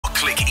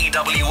Click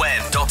ewn.co.za.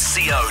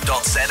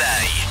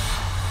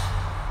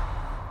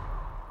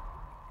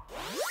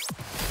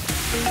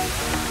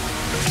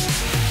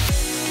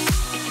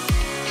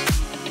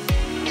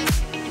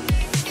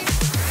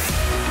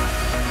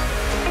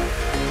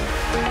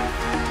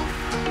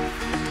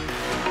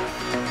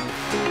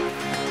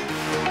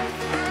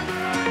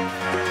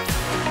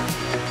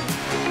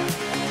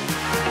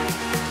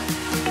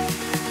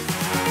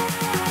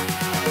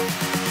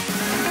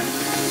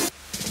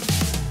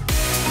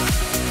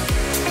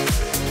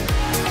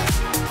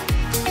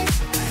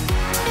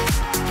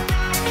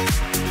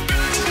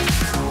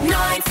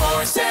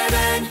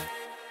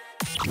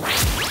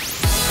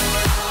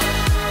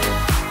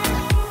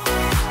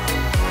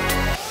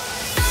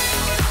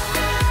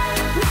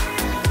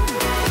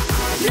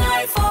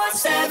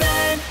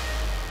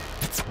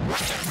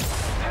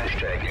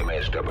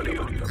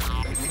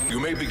 You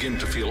may begin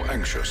to feel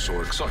anxious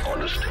or excited.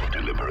 Honest,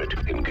 deliberate,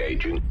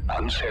 engaging,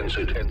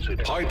 uncensored.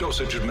 High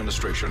dosage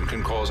administration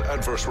can cause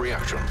adverse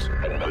reactions.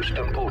 And most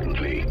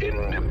importantly,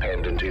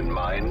 independent in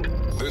mind.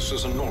 This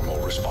is a normal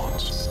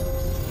response.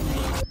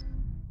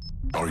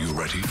 Are you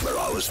ready?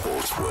 Marawa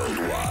Sports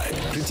Worldwide.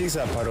 Critics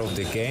are part of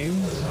the game.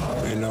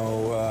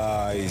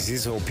 It's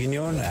his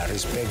opinion. I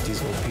respect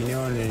his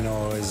opinion,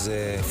 as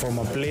a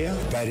former player.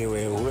 By the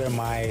way, who am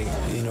I,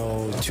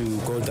 to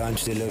go down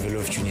to the level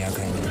of junior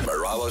academy?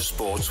 Marawa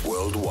Sports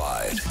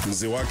Worldwide.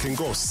 Mziwa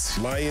Kingos,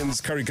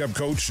 Lions Curry Cup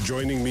coach,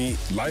 joining me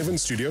live in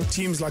studio.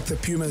 Teams like the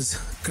Pumas,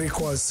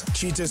 Griquas,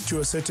 Cheetahs to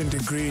a certain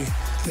degree,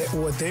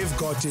 what they've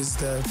got is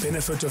the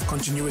benefit of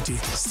continuity.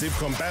 Steve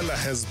Kompela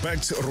has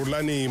backed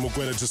Rulani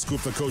Mukwena to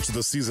scoop the Coach of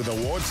the Season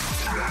award.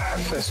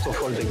 First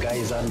of all, the guy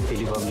is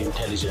unbelievably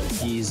intelligent.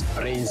 He is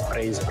brains.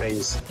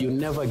 You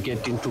never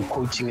get into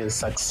coaching and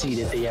succeed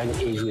at a young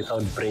age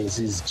without brains.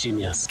 He's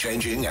genius.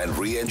 Changing and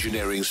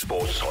re-engineering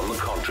sports on the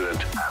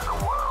continent and the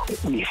world.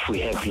 If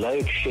we have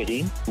load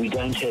shedding, we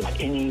don't have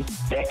any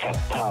backup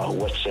power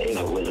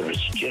whatsoever, whether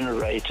it's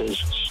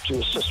generators to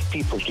assist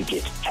people to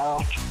get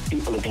out.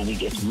 People are going to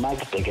get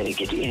mugged, they're going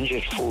to get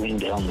injured falling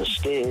down the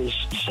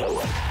stairs, so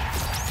on.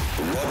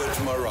 Robert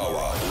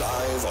Marawa,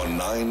 live on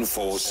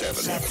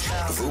 947.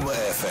 Vuma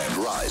FM,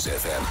 Rise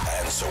FM,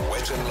 and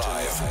Sowetan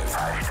Live.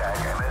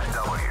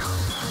 #MSW.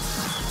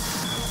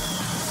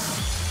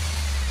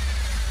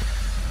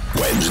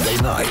 Wednesday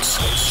nights,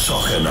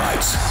 soccer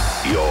nights,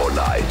 your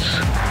nights.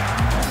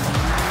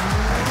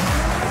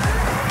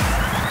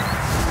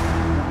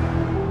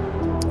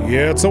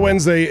 Yeah, it's a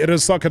Wednesday. It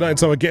is soccer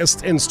night. Our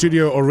guest in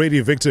studio already,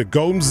 Victor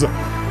Gomes,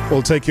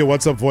 will take your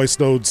WhatsApp voice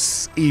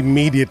notes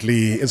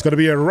immediately. It's going to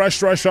be a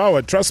rush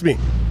hour, trust me.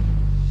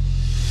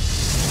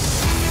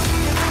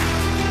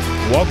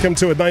 Welcome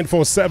to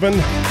 947.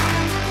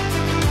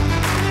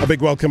 A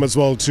big welcome as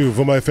well to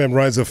Vuma FM,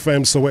 Rise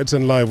FM,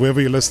 Sowetan Live,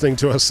 wherever you're listening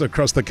to us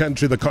across the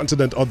country, the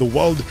continent, or the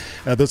world.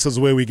 This is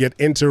where we get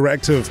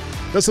interactive.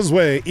 This is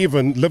where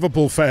even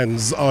Liverpool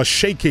fans are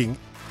shaking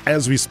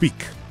as we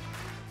speak.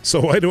 So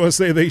why do I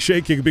say they're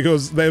shaking?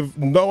 Because they have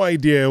no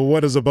idea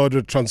what is about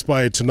to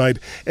transpire tonight.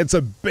 It's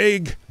a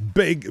big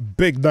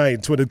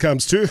night when it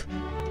comes to...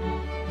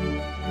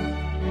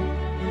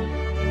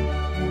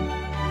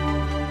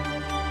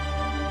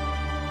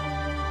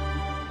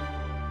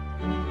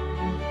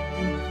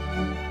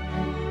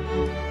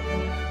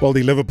 Well,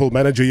 the Liverpool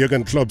manager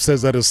Jurgen Klopp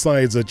says that his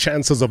side's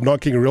chances of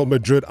knocking Real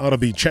Madrid out of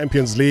the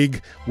Champions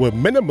League were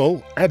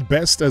minimal at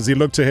best as he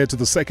looked ahead to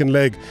the second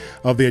leg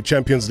of their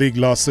Champions League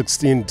last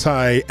 16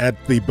 tie at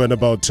the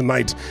Bernabeu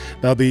tonight.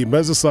 Now, the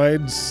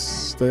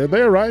Merseysides,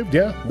 they arrived,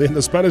 They're in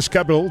the Spanish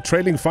capital,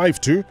 trailing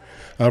 5-2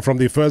 from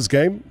the first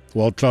game.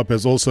 Well, Klopp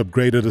has also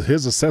upgraded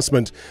his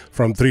assessment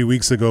from 3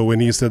 weeks ago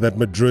when he said that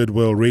Madrid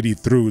were already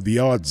through. The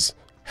odds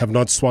have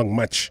not swung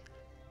much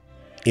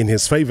in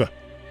his favor.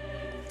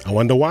 I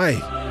wonder why.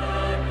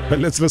 But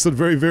let's listen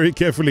very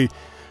carefully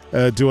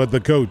to what the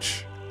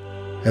coach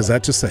has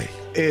had to say.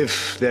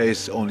 If there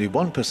is only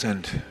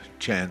 1%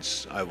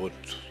 chance, I would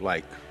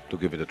like to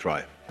give it a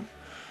try.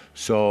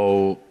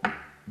 So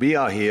we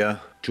are here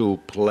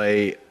to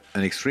play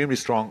an extremely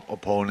strong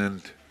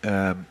opponent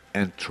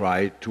and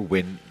try to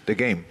win the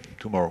game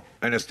tomorrow.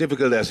 And as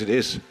difficult as it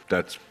is,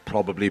 that's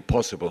probably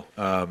possible.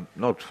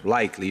 Not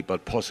likely,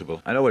 but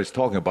possible. I know what he's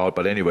talking about,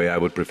 but anyway, I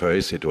would prefer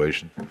his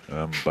situation.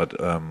 But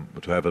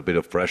to have a bit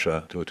of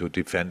pressure to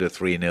defend a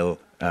 3-0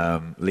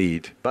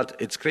 lead. But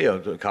it's clear,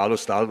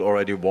 Carlos started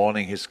already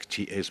warning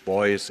his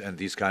boys and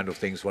these kind of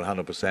things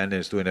 100%, and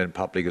he's doing it in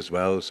public as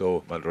well.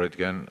 So Madrid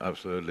can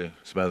absolutely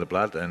smell the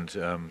blood, and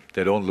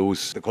they don't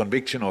lose the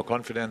conviction or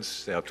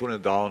confidence. They are 2-0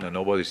 down, and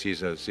nobody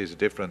sees a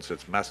difference.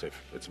 It's massive.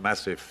 It's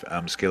massive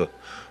skill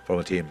from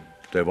a team.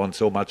 They won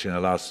so much in the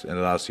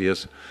last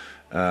years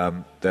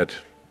that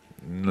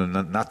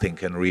nothing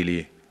can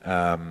really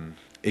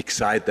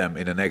excite them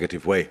in a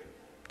negative way.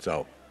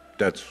 So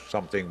that's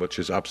something which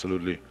is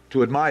absolutely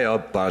to admire.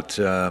 But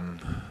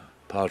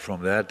apart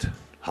from that,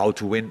 how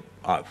to win?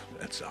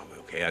 That's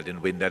okay. I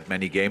didn't win that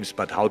many games,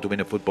 but how to win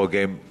a football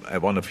game? I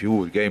won a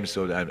few games,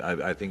 so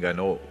I think I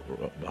know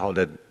how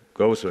that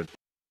goes.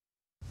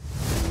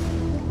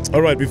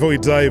 All right, before we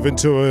dive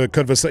into a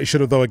conversation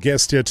with our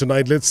guest here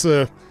tonight, let's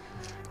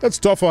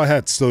doff our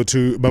hats, though,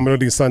 to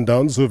Mamelodi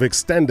Sundowns, who have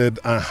extended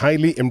a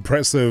highly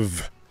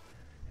impressive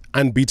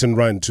unbeaten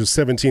run to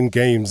 17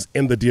 games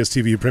in the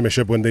DStv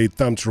Premiership when they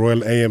thumped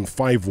Royal AM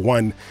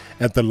 5-1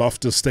 at the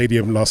Loftus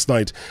Stadium last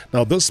night.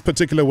 Now, this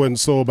particular win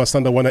saw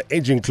Basandawana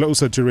edging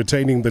closer to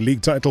retaining the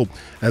league title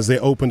as they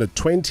opened a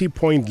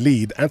 20-point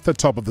lead at the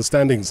top of the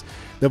standings.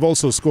 They've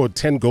also scored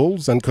 10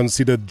 goals and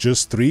conceded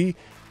just 3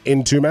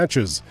 in 2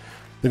 matches.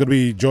 They're going to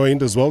be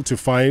joined as well to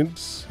find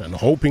and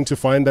hoping to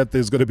find that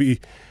there's going to be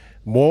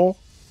more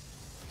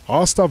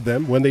asked of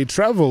them when they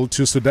travel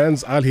to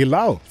Sudan's Al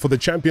Hilal for the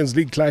Champions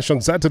League clash on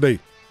Saturday.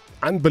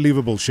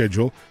 Unbelievable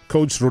schedule.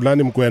 Coach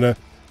Rulani Mkwena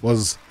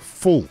was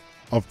full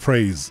of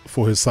praise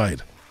for his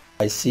side.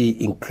 I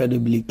see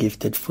incredibly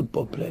gifted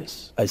football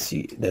players.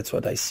 That's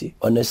what I see.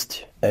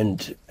 Honest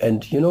and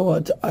you know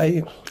what?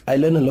 I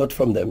learn a lot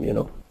from them, you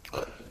know.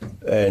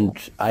 And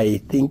I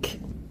think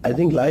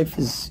life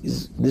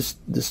is this,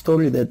 the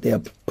story that they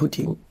are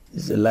putting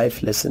is a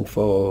life lesson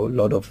for a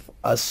lot of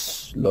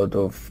us, a lot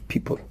of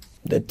people.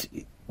 That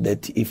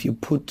if you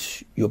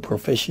put your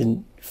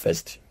profession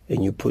first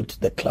and you put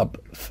the club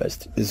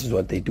first, this is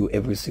what they do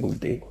every single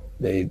day.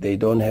 They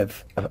don't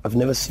have. I've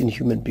never seen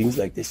human beings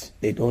like this.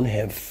 They don't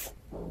have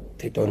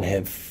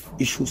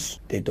issues.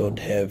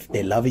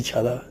 They love each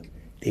other.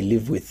 They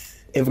live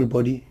with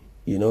everybody.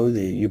 You know,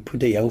 you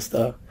put a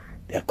youngster,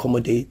 they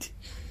accommodate.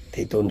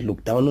 They don't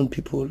look down on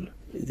people.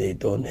 They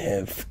don't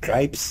have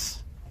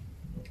gripes.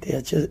 They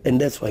are just,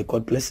 and that's why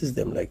God blesses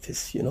them like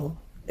this, you know.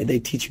 And they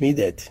teach me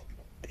that.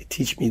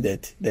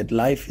 That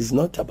life is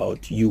not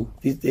about you.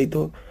 They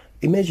don't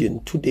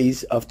imagine 2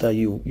 days after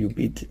you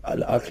beat Al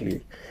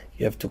Ahly,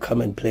 you have to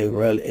come and play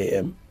Royal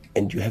AM,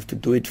 and you have to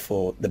do it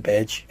for the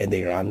badge. And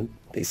they run,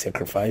 they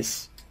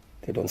sacrifice,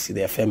 they don't see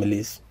their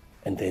families,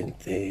 and then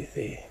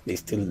they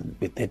still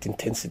with that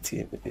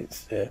intensity.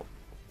 It's,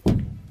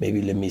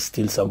 maybe let me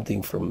steal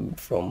something from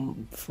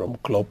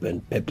Klopp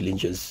and Pep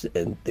Lynch's,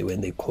 and when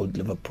they called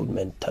Liverpool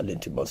men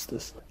talented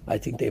monsters. I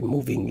think they're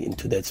moving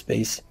into that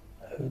space.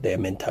 Their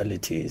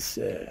mentality is,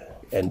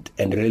 and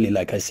really,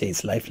 like I say,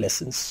 it's life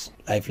lessons.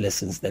 Life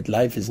lessons that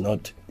life is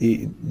not.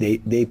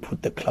 They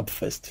put the club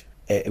first.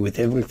 With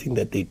everything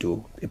that they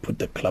do, they put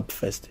the club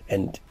first,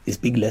 and it's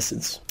big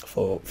lessons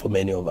for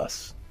many of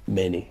us.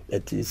 Many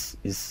that is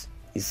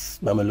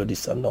Mamelodi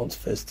Sundowns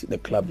first. The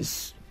club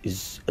is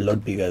a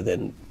lot bigger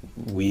than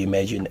we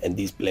imagine, and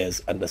these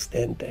players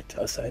understand that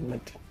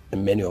assignment,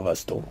 and many of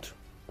us don't.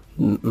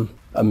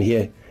 I'm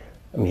here,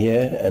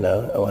 and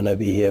I want to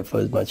be here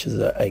for as much as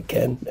I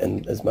can,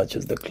 and as much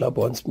as the club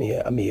wants me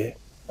here. I'm here.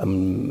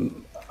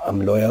 I'm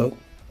loyal.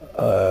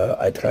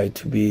 I try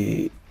to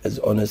be as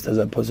honest as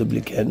I possibly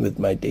can with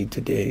my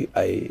day-to-day.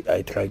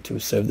 I try to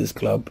serve this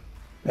club,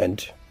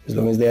 and as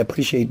long as they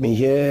appreciate me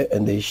here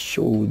and they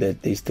show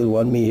that they still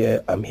want me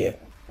here, I'm here.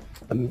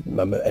 And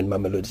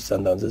Mamelodi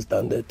Sundowns has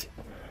done that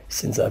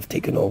since I've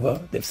taken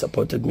over. They've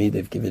supported me,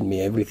 they've given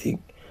me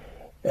everything,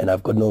 and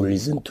I've got no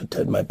reason to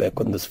turn my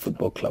back on this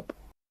football club.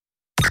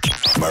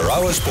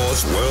 Marawa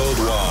Sports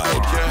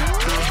Worldwide.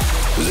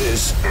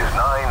 This is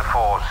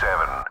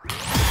 947.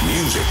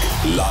 Music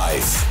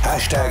live.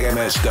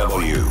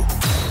 #MSW.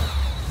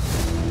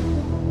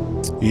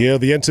 Yeah,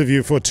 the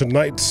interview for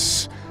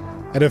tonight.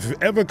 And if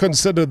you've ever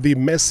considered the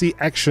messy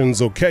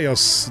actions or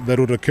chaos that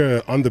would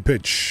occur on the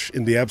pitch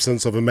in the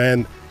absence of a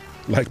man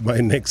like my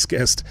next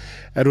guest,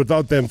 and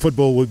without them,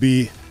 football would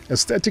be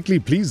aesthetically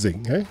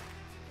pleasing,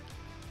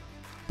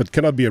 but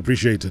cannot be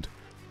appreciated.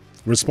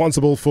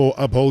 Responsible for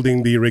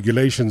upholding the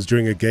regulations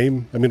during a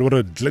game. I mean, what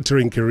a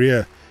glittering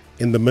career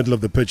in the middle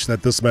of the pitch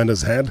that this man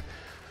has had.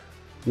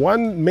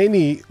 One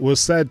many were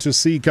sad to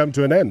see come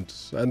to an end,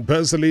 and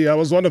personally, I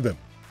was one of them.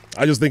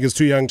 I just think he's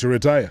too young to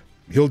retire.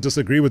 He'll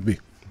disagree with me,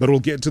 but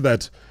we'll get to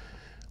that.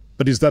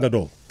 But he's done it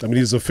all. I mean,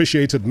 he's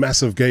officiated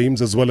massive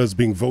games, as well as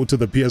being voted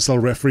the PSL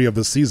referee of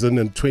the season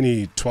in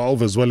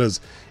 2012 as well as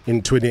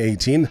in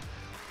 2018.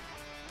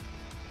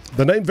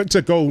 The name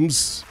Victor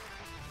Gomes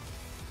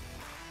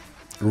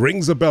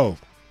rings a bell.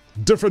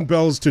 Different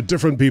bells to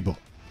different people.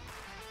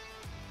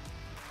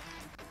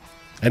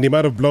 And he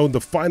might have blown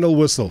the final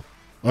whistle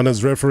on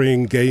his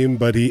refereeing game,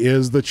 but he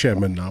is the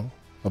chairman now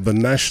of the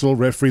National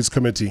Referees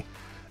Committee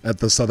at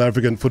the South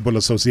African Football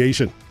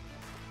Association.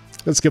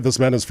 Let's give this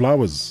man his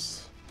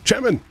flowers.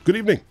 Chairman, good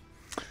evening.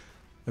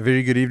 A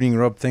very good evening,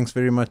 Rob. Thanks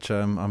very much.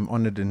 I'm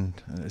honored, and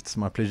it's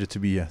my pleasure to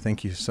be here.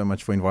 Thank you so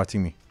much for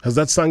inviting me. Has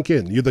that sunk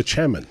in? You're the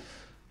chairman.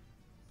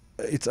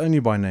 It's only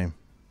by name.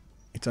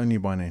 It's only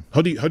by name.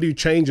 How do you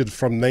change it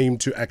from name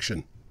to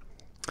action?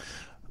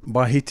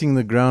 By hitting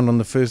the ground on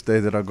the first day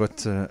that I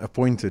got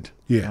appointed.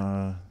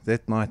 Yeah.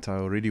 That night I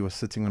already was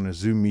sitting on a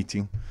Zoom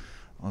meeting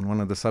on one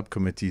of the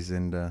subcommittees,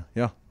 and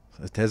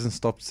it hasn't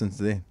stopped since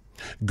then.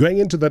 Going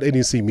into that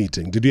NEC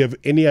meeting, did you have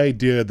any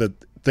idea that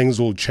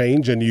things will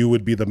change and you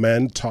would be the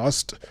man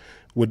tasked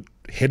with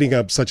heading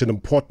up such an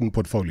important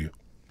portfolio?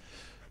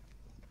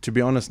 To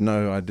be honest,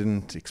 no, I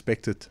didn't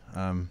expect it.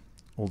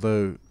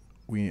 Although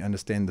we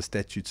understand the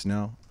statutes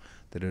now,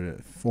 that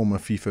a former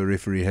FIFA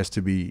referee has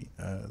to be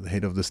the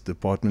head of this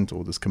department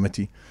or this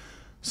committee.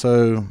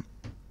 So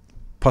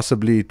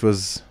possibly it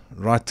was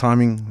right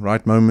timing,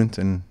 right moment,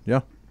 and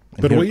yeah.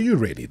 And but were you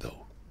ready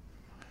though?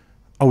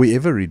 Are we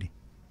ever ready?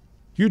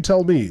 You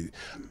tell me.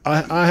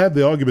 I had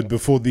the argument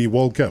before the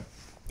World Cup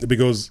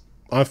because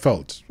I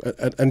felt,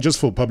 and just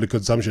for public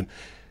consumption,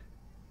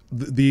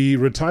 the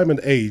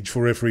retirement age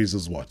for referees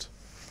is what?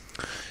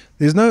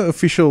 There's no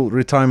official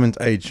retirement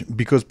age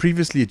because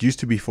previously it used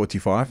to be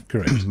 45.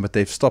 Correct. But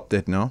they've stopped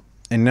that now.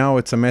 And now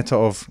it's a matter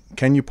of,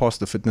 can you pass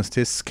the fitness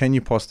tests? Can you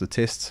pass the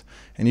tests?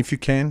 And if you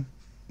can,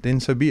 then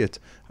so be it.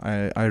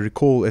 I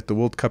recall at the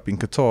World Cup in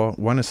Qatar,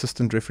 one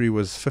assistant referee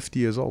was 50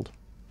 years old.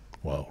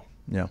 Wow.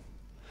 Yeah.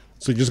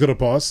 So you just got to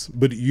pass.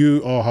 But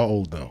you are how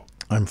old now?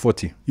 I'm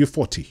 40. You're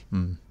 40.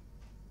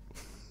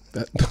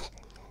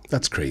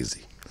 That's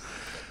crazy.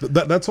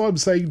 That's why I'm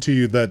saying to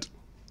you that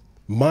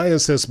my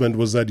assessment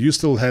was that you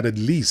still had at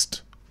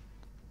least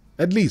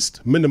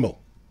minimal,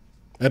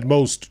 at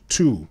most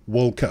 2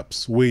 World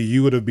Cups where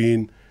you would have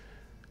been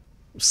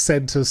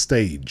center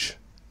stage.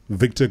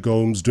 Victor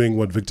Gomes doing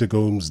what Victor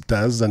Gomes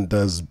does and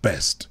does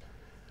best.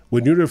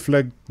 When you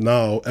reflect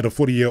now at a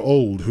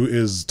 40-year-old who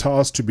is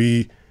tasked to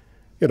be,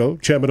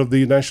 chairman of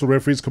the National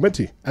Referees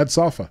Committee at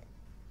SAFA,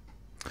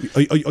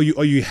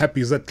 are you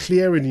happy? Is that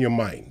clear in your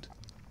mind?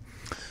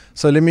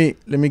 So let me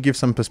give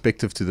some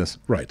perspective to this.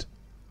 Right.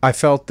 I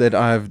felt that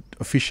I've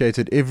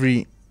officiated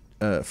every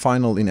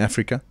final in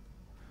Africa.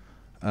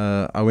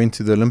 I went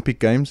to the Olympic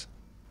Games.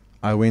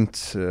 I did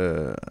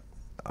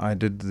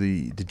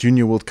the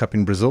Junior World Cup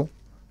in Brazil.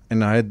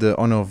 And I had the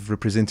honor of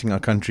representing our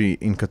country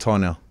in Qatar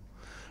now.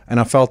 And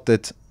I felt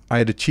that I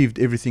had achieved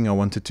everything I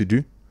wanted to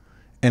do.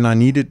 And I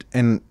needed,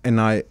 and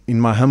I, in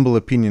my humble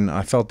opinion,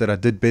 I felt that I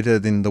did better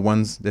than the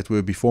ones that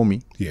were before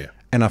me. Yeah.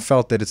 And I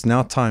felt that it's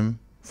now time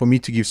for me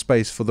to give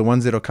space for the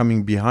ones that are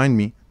coming behind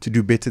me to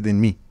do better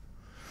than me,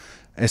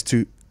 as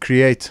to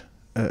create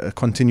a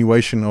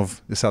continuation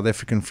of the South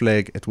African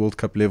flag at World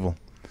Cup level.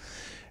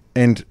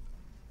 And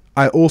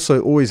I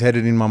also always had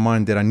it in my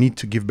mind that I need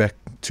to give back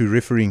to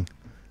refereeing.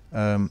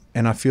 And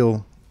I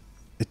feel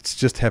it's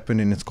just happened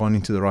and it's gone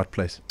into the right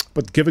place.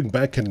 But giving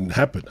back can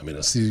happen. I mean,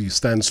 I see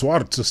Stan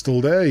Swart is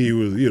still there. He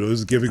was,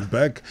 is giving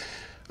back.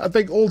 I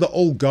think all the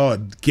old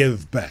guard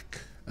give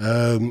back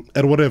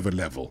at whatever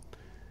level.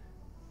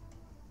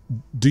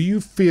 Do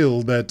you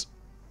feel that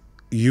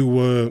you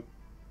were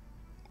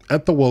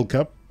at the World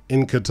Cup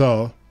in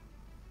Qatar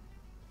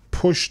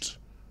pushed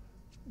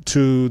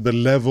to the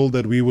level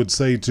that we would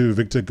say to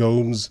Victor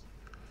Gomes,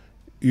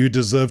 you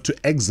deserve to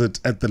exit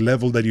at the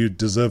level that you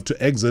deserve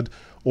to exit?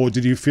 Or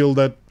did you feel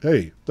that,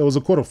 hey, there was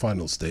a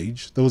quarterfinal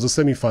stage, there was a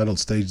semi-final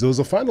stage, there was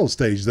a final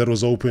stage that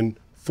was open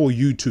for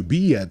you to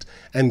be at,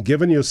 and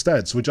given your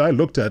stats, which I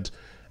looked at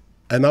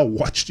and I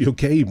watched your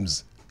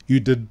games, you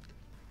did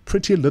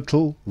pretty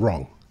little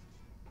wrong?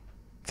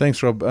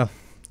 Thanks, Rob.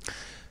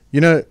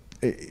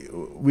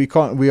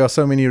 We are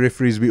so many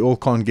referees, we all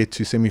can't get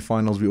to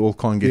semi-finals, we all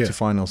can't get to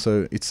finals,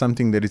 so it's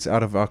something that it's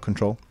out of our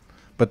control.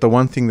 But the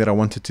one thing that I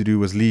wanted to do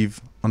was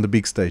leave on the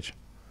big stage,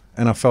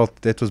 and I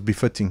felt that was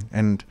befitting,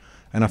 and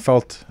I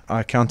felt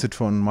I accounted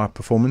for my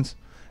performance,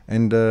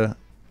 and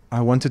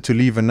I wanted to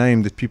leave a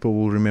name that people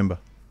will remember.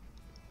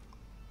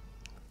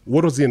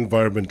 What was the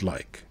environment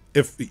like?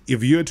 If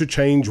you had to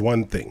change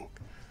one thing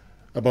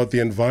about the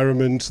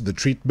environment, the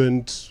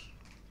treatment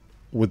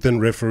within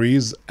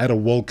referees at a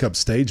World Cup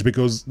stage,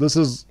 because this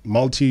is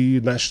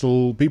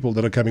multinational people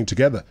that are coming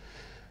together.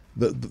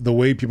 The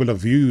way people are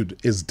viewed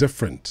is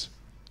different.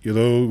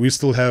 We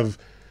still have,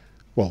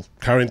 well,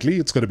 currently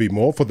it's going to be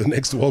more for the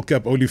next World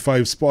Cup, only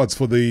 5 spots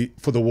for the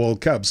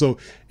World Cup. So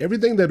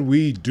everything that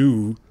we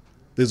do,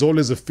 there's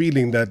always a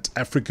feeling that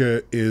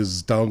Africa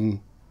is down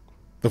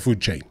the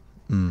food chain.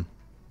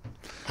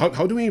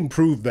 How do we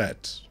improve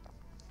that,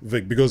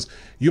 Vic? Because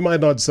you might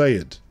not say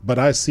it, but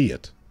I see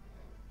it.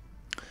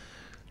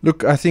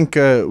 Look, I think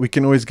we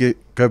can always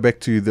go back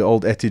to the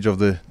old adage of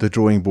the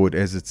drawing board,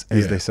 as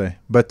they say.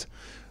 But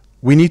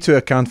we need to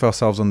account for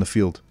ourselves on the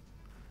field.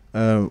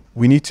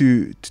 We need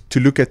to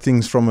look at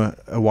things from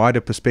a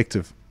wider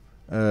perspective.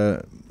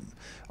 Are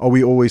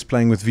we always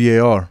playing with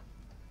VAR?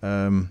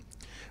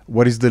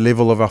 What is the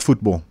level of our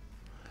football?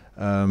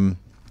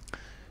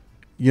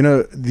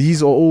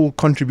 These are all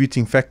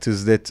contributing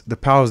factors that the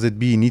powers that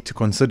be need to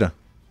consider.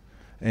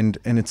 And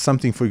it's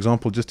something, for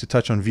example, just to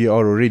touch on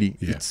VAR already.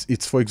 Yeah.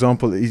 It's for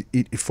example,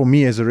 for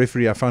me as a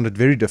referee, I found it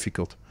very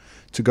difficult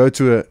to go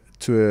to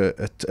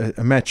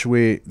a match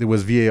where there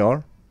was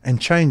VAR and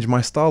change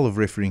my style of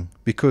refereeing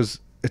because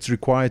it's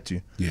required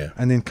to. Yeah.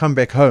 And then come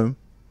back home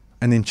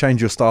and then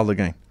change your style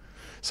again.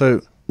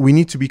 So we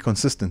need to be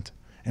consistent.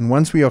 And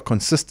once we are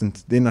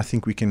consistent, then I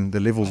think the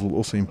levels will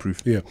also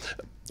improve. Yeah.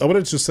 I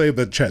wanted to say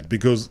that chat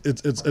because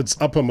it's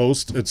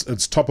uppermost,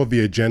 it's top of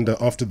the agenda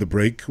after the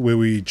break, where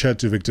we chat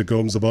to Victor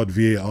Gomes about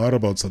VAR,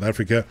 about South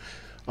Africa.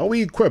 Are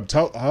we equipped?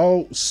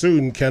 How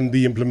soon can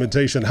the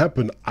implementation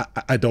happen?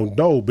 I don't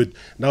know, but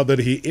now that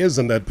he is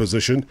in that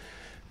position,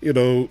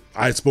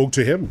 I spoke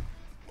to him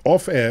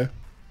off air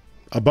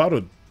about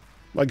it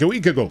like a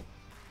week ago.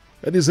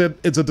 And he said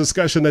it's a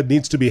discussion that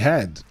needs to be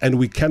had, and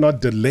we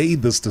cannot delay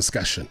this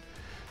discussion.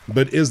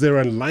 But is there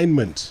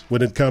alignment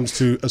when it comes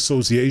to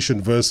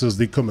association versus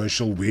the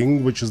commercial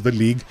wing, which is the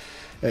league,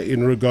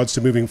 in regards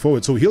to moving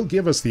forward? So he'll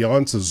give us the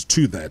answers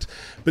to that.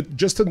 But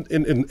just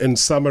in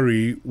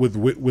summary,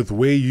 with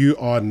where you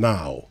are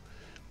now,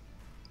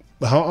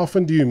 how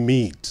often do you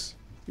meet?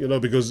 You know,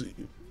 because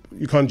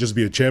you can't just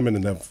be a chairman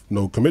and have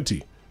no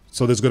committee.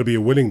 So there's got to be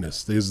a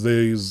willingness.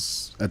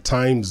 There's at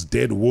times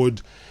dead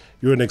wood.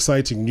 You're an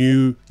exciting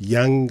new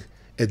young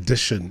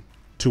addition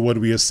to what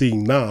we are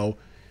seeing now.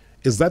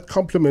 Is that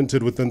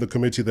complemented within the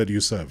committee that you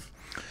serve?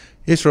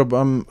 Yes, Rob.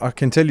 I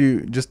can tell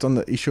you just on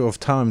the issue of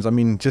times. I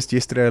mean, just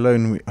yesterday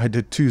alone, I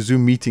did 2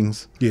 Zoom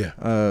meetings.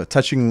 Yeah.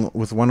 Touching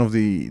with one of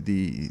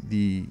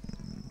the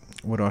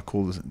what do I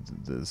call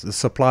this, the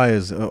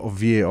suppliers of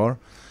VAR,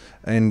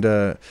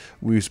 and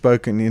we've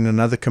spoken in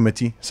another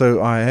committee.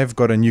 So I have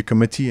got a new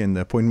committee, and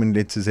the appointment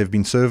letters have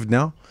been served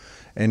now,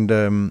 and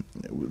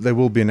they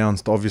will be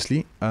announced,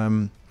 obviously.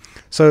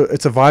 So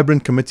it's a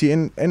vibrant committee,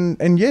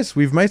 and yes,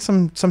 we've made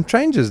some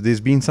changes.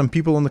 There's been some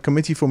people on the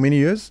committee for many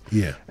years,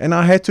 yeah, and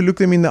I had to look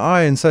them in the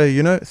eye and say,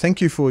 you know,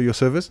 thank you for your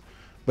service,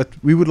 but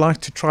we would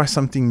like to try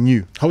something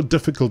new. How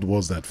difficult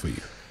was that for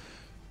you?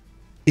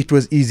 It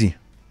was easy.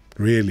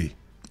 Really?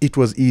 It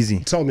was easy.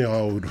 Tell me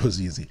how it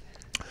was easy.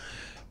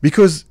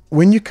 Because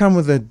when you come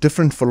with a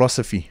different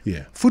philosophy,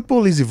 yeah,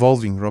 football is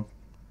evolving, Rob.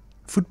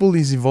 Football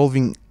is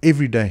evolving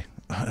every day,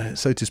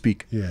 so to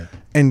speak. Yeah.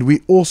 And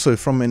we also,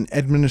 from an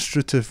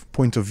administrative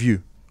point of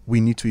view,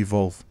 we need to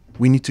evolve.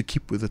 We need to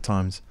keep with the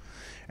times.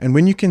 And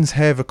when you can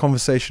have a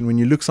conversation, when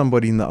you look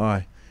somebody in the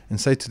eye and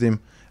say to them,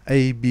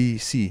 A, B,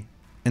 C,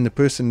 and the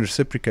person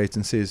reciprocates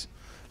and says,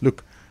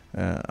 look,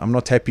 I'm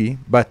not happy,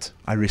 but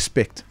I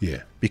respect.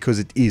 Yeah. Because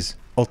it is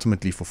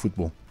ultimately for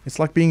football. It's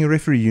like being a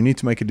referee. You need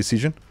to make a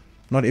decision.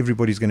 Not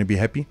everybody's going to be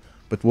happy,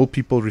 but will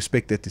people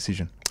respect that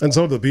decision? And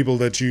some of the people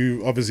that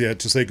you obviously had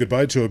to say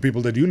goodbye to are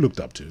people that you looked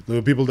up to. There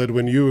were people that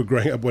when you were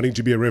growing up wanting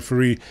to be a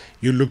referee,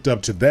 you looked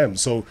up to them.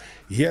 So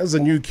here's a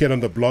new kid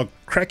on the block,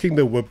 cracking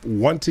the whip,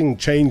 wanting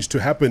change to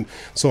happen.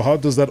 So how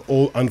does that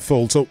all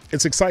unfold? So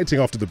it's exciting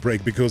after the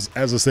break because,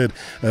 as I said,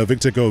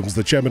 Victor Gomes,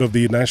 the chairman of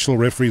the National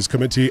Referees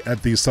Committee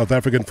at the South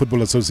African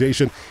Football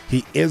Association,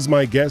 he is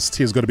my guest.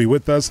 He's going to be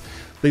with us.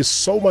 There's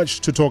so much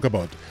to talk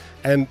about.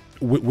 And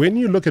when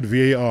you look at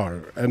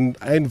VAR, and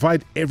I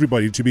invite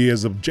everybody to be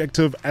as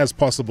objective as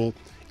possible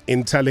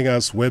in telling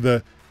us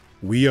whether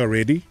we are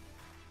ready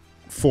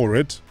for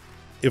it.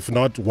 If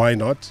not, why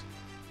not?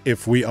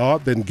 If we are,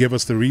 then give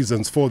us the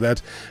reasons for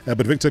that.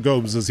 But Victor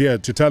Gomes is here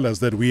to tell us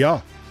that we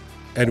are.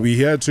 And we're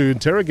here to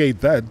interrogate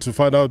that, to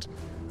find out,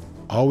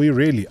 are we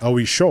really? Are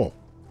we sure?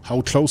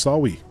 How close are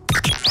we?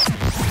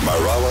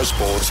 Marawa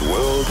Sports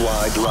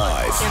Worldwide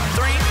Live. In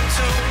 3, 2,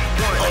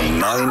 1. On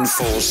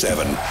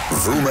 947,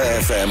 Vuma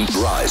FM,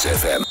 Rise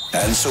FM,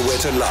 and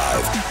Soweto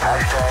Live.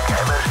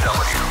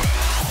 #MSW.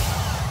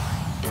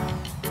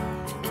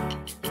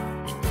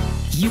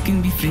 You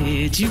can be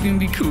fit, you can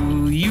be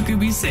cool, you can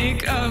be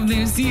sick of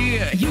this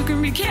year. You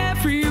can be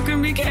carefree, you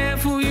can be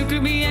careful, you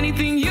can be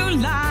anything you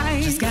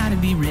like. Just gotta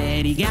be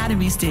ready, gotta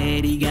be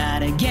steady,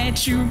 gotta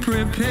get you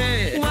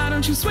prepared. Why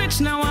don't you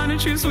switch now, why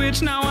don't you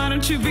switch now, why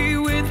don't you be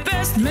with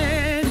Best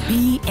Med?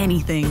 Be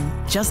anything,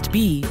 just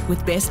be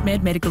with Best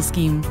Med Medical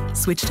Scheme.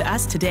 Switch to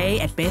us today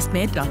at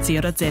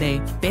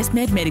bestmed.co.za. Best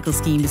Med Medical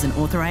Scheme is an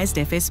authorized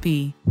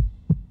FSP.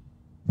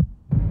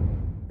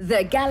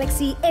 The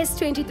Galaxy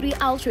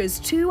S23 Ultra's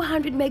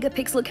 200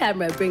 megapixel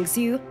camera brings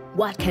you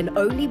what can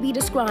only be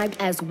described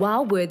as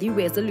wow-worthy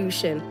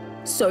resolution.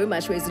 So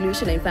much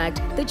resolution, in fact,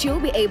 that you'll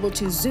be able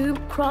to zoom,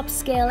 crop,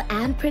 scale,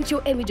 and print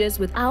your images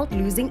without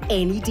losing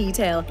any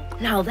detail.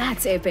 Now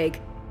that's epic.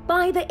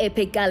 Buy the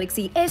epic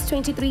Galaxy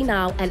S23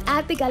 now and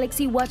add the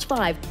Galaxy Watch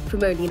 5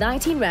 from only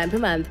 19 Rand per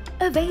month.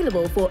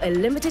 Available for a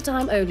limited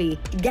time only.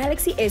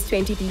 Galaxy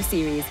S23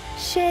 series.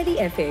 Share the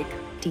epic.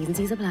 T's and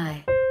C's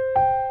apply.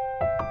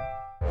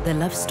 The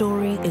love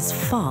story is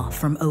far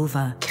from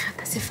over.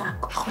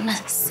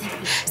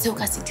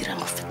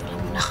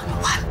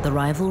 The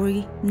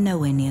rivalry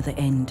nowhere near the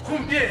end.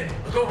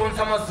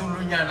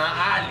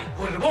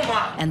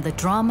 And the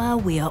drama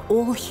we are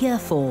all here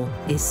for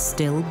is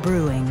still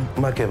brewing.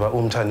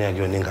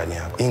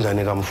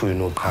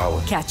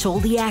 Catch all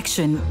the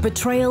action,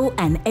 betrayal,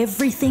 and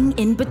everything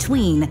in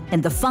between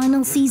in the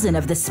final season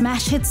of the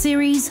smash hit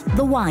series,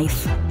 The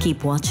Wife.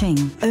 Keep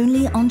watching,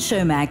 only on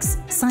Showmax.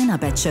 Sign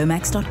up at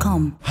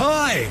showmax.com.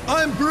 Hi,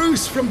 I'm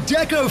Bruce from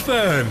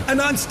DecoFern,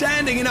 and I'm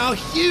standing in our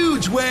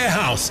huge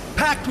warehouse,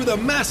 packed with a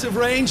massive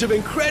range of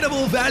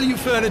incredible value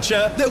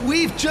furniture that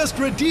we've just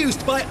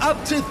reduced by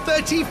up to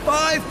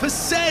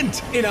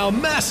 35% in our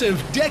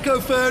massive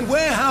DecoFern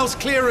warehouse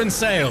clearance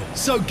sale.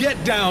 So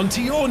get down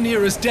to your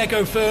nearest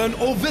DecoFern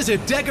or visit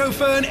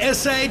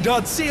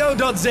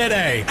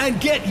decofernsa.co.za and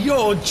get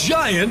your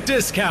giant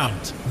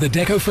discount. The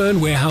DecoFern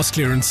warehouse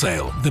clearance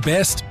sale. The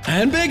best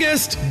and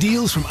biggest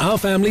deals from our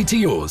family to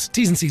yours.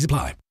 T's and C's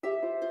apply.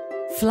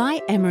 Fly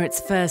Emirates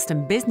First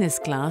and Business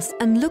Class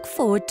and look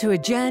forward to a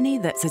journey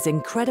that's as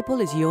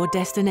incredible as your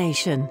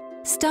destination.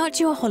 Start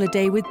your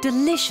holiday with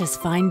delicious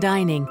fine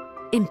dining,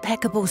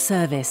 impeccable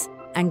service,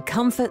 and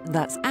comfort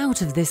that's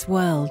out of this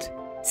world.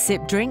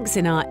 Sip drinks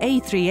in our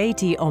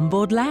A380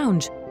 onboard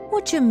lounge,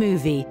 watch a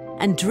movie,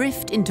 and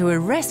drift into a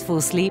restful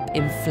sleep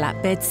in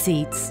flatbed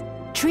seats.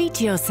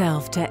 Treat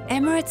yourself to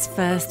Emirates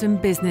First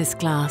and Business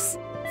Class.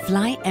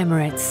 Fly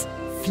Emirates.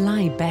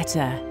 Fly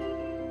better.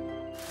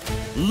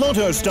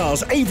 Lotto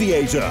Stars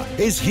Aviator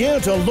is here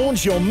to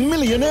launch your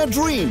millionaire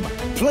dream.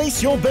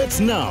 Place your bets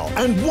now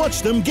and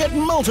watch them get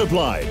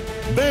multiplied.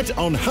 Bet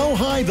on how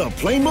high the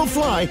plane will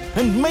fly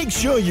and make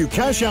sure you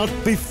cash out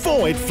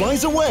before it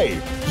flies away.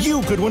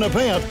 You could win a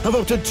payout of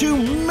up to 2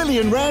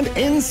 million rand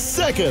in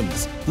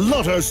seconds.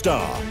 Lotto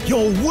Star,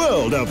 your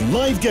world of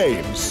live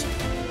games.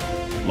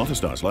 Lotto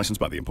Stars,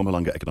 licensed by the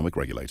Mpumalanga Economic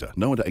Regulator.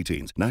 No under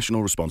 18s.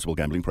 National Responsible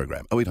Gambling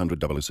Program.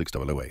 0800 006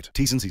 008.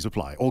 T's and C's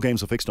apply. All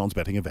games are fixed odds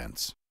betting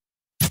events.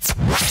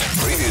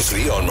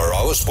 Previously on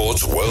Marawa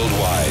Sports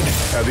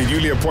Worldwide. The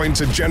newly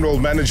appointed General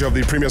Manager of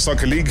the Premier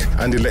Soccer League,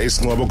 Andy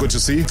Leisnwabo, good to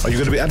see. Are you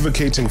going to be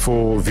advocating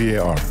for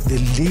VAR? The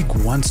league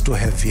wants to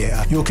have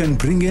VAR. You can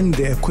bring in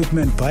the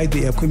equipment, buy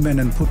the equipment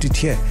and put it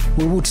here.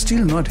 We would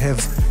still not have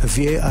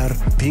VAR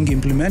being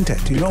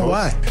implemented. You know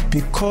why?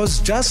 Because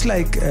just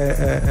like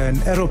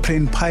an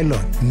aeroplane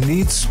pilot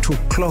needs to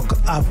clock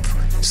up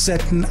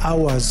certain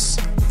hours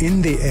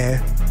in the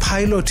air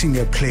piloting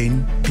a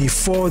plane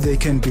before they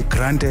can be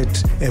granted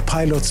a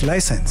pilot's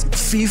license.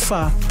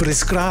 FIFA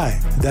prescribe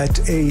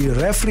that a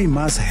referee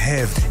must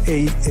have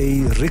a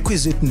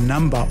requisite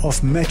number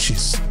of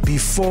matches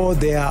before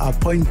they are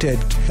appointed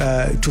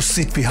to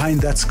sit behind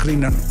that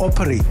screen and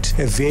operate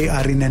a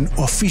VAR in an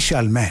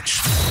official match.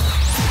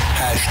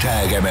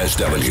 Hashtag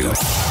MSW.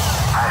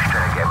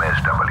 Hashtag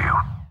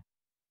MSW.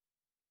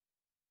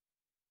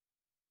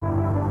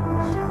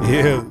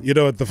 Yeah, you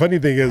know, the funny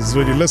thing is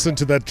when you listen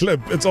to that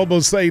clip, it's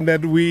almost saying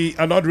that we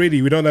are not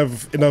ready. We don't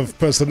have enough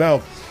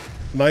personnel.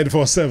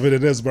 947,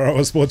 it is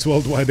Marawa Sports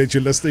Worldwide that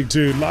you're listening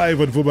to live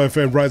on Vuma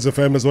FM, Rise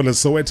FM, as well as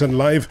Sowetan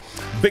Live.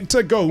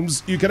 Victor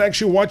Gomes, you can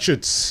actually watch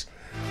it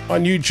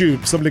on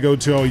YouTube. Simply go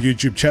to our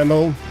YouTube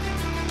channel,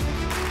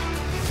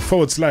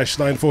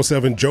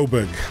 /947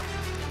 Joburg.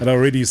 And I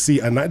already see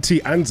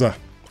Anati Anza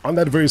on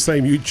that very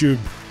same YouTube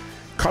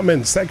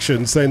comment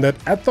section saying that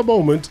at the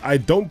moment, I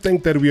don't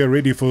think that we are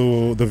ready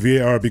for the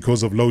VAR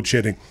because of load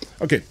shedding.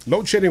 Okay,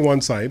 load shedding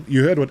one side.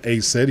 You heard what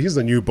Ace said. He's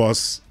the new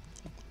boss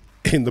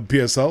in the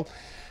PSL.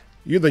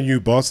 You're the new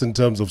boss in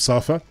terms of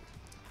SAFA.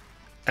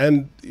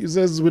 And he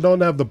says we don't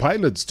have the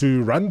pilots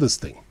to run this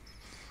thing.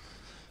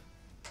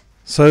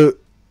 So,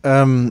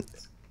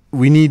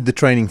 we need the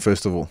training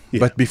first of all. Yeah.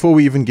 But before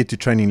we even get to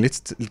training,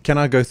 can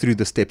I go through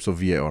the steps of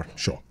VAR?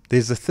 Sure.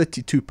 There's a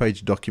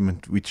 32-page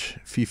document which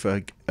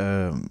FIFA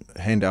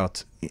hand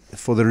out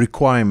for the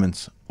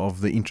requirements of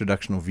the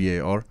introduction of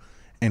VAR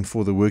and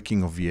for the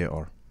working of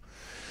VAR.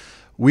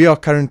 We are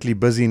currently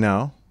busy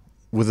now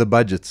with the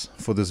budgets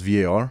for this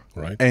VAR,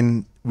 right?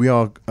 And we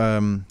are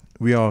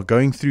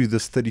going through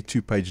this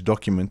 32-page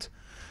document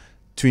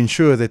to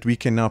ensure that we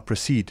can now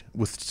proceed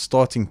with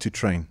starting to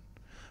train.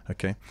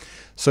 Okay,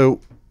 so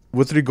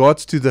with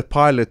regards to the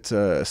pilot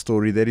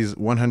story, that is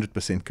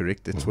 100%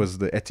 correct. It was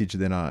the adage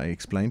that I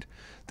explained,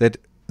 that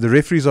the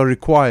referees are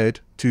required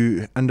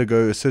to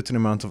undergo a certain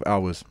amount of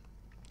hours.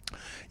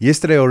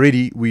 Yesterday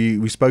already,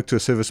 we spoke to a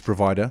service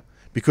provider,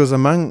 because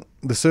among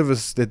the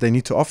service that they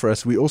need to offer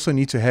us, we also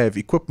need to have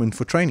equipment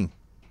for training.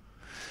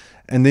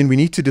 And then we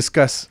need to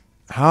discuss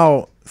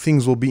how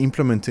things will be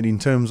implemented in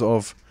terms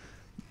of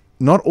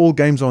not all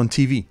games are on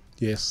TV.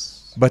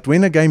 Yes. But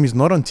when a game is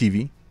not on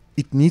TV,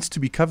 it needs to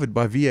be covered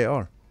by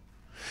VAR.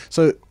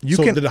 So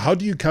then how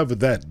do you cover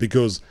that?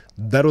 Because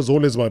that was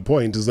always my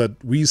point, is that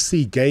we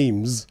see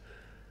games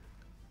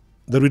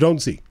that we don't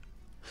see.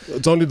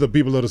 It's only the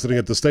people that are sitting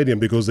at the stadium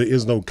because there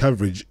is no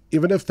coverage.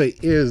 Even if there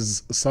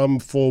is some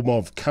form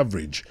of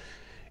coverage,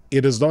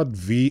 it is not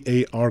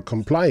VAR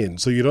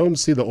compliant. So you don't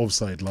see the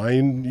offside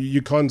line.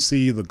 You can't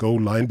see the goal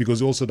line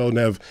because you also don't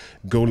have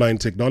goal line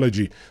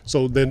technology.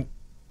 So then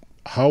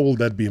how will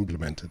that be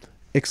implemented?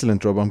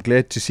 Excellent, Rob. I'm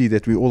glad to see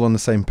that we're all on the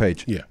same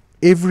page. Yeah.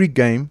 Every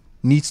game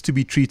needs to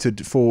be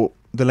treated, for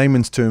the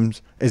layman's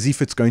terms, as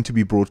if it's going to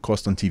be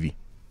broadcast on TV.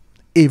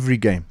 Every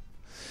game.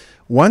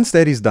 Once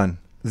that is done,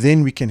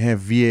 then we can have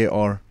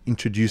VAR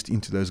introduced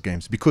into those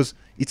games, because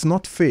it's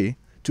not fair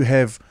to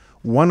have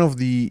one of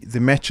the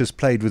matches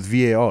played with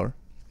VAR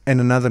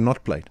and another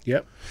not played.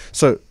 Yep.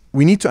 So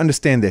we need to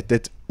understand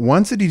that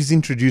once it is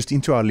introduced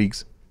into our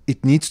leagues,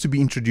 it needs to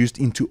be introduced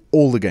into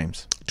all the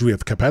games. Do we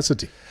have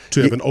capacity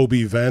to have an OB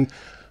van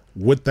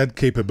with that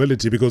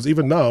capability? Because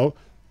even now,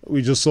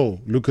 we just saw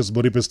Lucas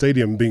Moripe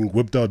Stadium being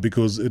whipped out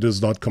because it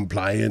is not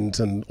compliant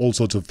and all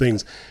sorts of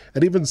things.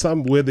 And even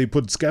some where they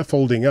put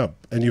scaffolding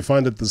up and you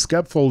find that the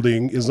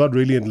scaffolding is not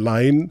really in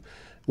line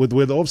with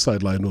where the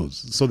offside line was.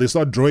 So they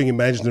start drawing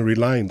imaginary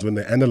lines when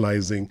they're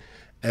analyzing,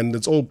 and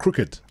it's all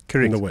crooked.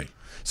 Correct. In a way.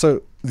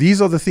 So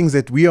these are the things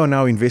that we are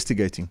now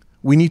investigating.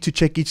 We need to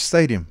check each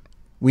stadium.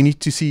 We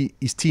need to see,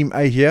 is Team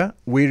A here?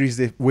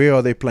 Where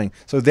are they playing?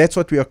 So that's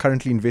what we are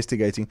currently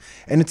investigating.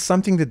 And it's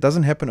something that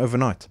doesn't happen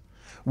overnight.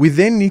 We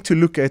then need to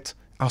look at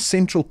our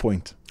central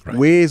point. Right.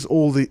 Where's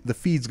all the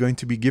feeds going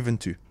to be given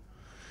to?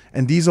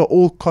 And these are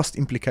all cost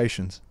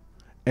implications.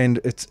 And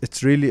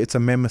it's a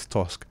mammoth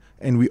task.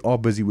 And we are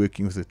busy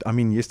working with it. I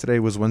mean, yesterday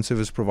was one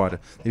service provider.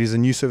 There is a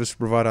new service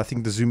provider. I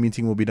think the Zoom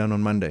meeting will be done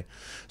on Monday.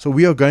 So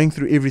we are going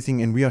through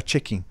everything and we are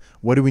checking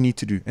what do we need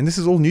to do. And this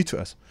is all new to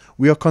us.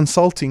 We are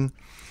consulting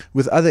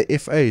with other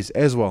FAs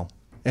as well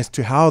as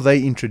to how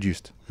they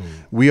introduced.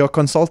 We are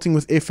consulting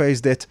with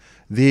FAs that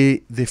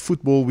their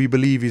football, we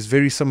believe, is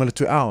very similar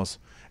to ours.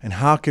 And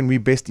how can we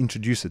best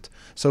introduce it?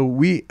 So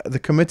the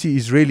committee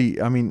is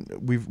really, I mean,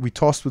 we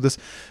tasked with this.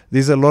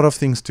 There's a lot of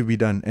things to be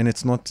done, and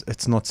it's not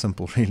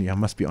simple, really. I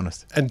must be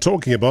honest. And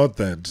talking about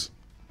that,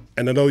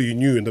 and I know you're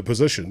new in the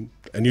position,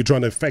 and you're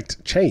trying to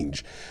affect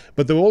change,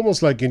 but there were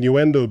almost like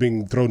innuendo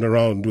being thrown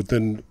around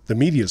within the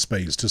media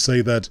space to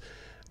say that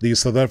the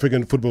South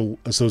African Football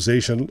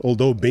Association,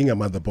 although being a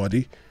mother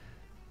body,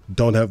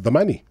 don't have the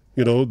money.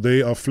 You know,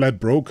 they are flat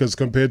broke as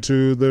compared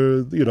to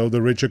the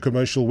richer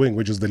commercial wing,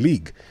 which is the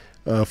league.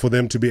 For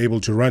them to be able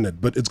to run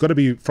it, but it's got to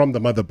be from the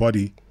mother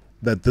body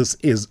that this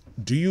is.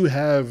 Do you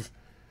have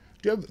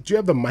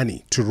the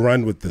money to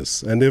run with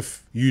this? And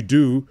if you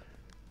do,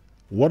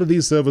 what are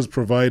these service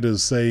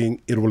providers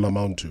saying it will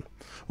amount to?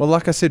 Well,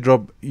 like I said,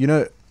 Rob, you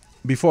know,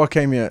 before I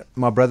came here,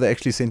 my brother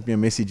actually sent me a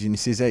message and he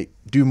says, "Hey,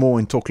 do more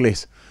and talk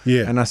less."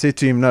 Yeah. And I said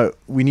to him, "No,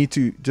 we need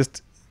to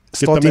just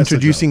start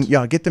introducing,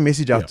 get the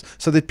message out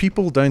so that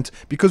people don't,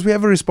 because we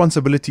have a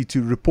responsibility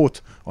to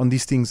report on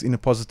these things in a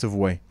positive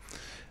way."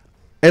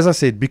 As I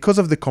said, because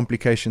of the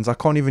complications, I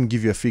can't even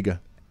give you a figure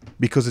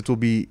because it will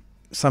be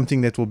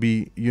something that will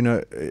be,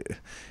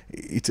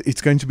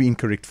 it's going to be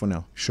incorrect for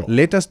now. Sure.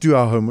 Let us do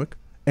our homework.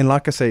 And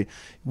like I say,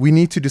 we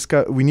need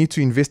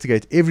to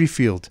investigate every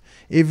field,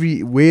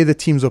 where the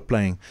teams are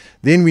playing.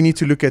 Then we need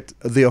to look at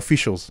the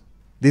officials.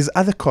 There's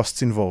other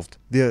costs involved.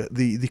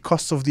 The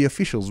costs of the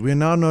officials. We're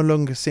now no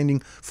longer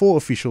sending 4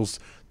 officials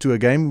to a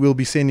game. We'll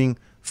be sending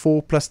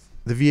 4 plus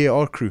the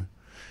VAR crew.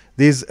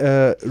 There's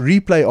a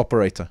replay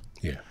operator.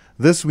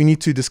 This, we need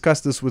to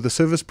discuss this with the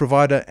service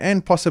provider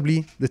and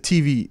possibly the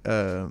TV,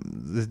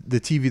 the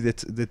TV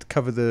that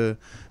cover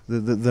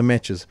the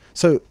matches.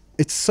 So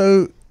it's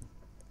so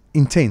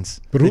intense.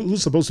 But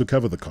who's supposed to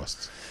cover the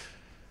costs?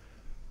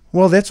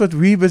 Well, that's what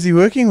we're busy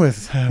working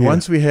with.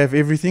 Once we have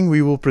everything,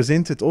 we will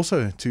present it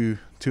also to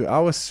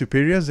our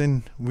superiors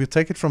and we'll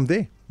take it from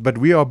there. But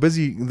we are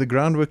busy. The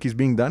groundwork is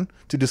being done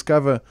to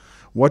discover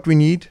what we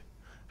need,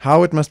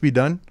 how it must be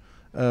done,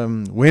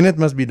 when it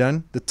must be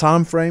done, the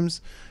time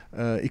frames,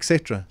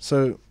 etc.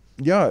 So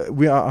yeah,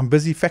 I'm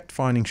busy fact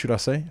finding, should I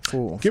say,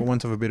 for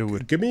want of a better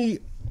word. Give me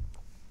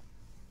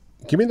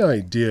an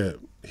idea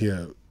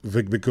here,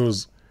 Vic,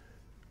 because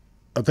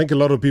I think a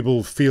lot of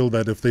people feel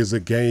that if there's a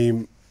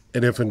game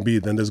at F&B,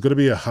 then there's going to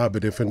be a hub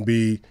at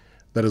F&B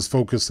that is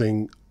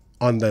focusing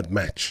on that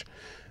match.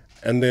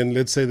 And then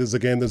let's say there's a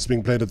game that's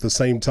being played at the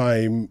same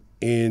time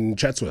in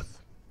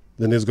Chatsworth.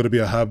 Then there's going to be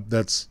a hub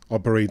that's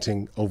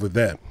operating over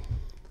there.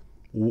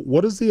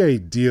 What is the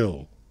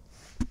ideal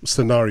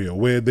scenario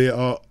where there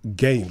are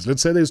games?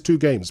 Let's say there's 2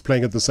 games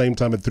playing at the same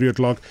time at 3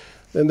 o'clock,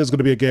 then there's going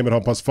to be a game at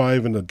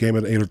 5:30 and a game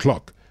at 8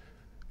 o'clock.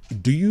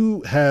 Do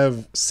you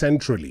have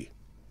centrally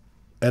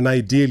and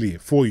ideally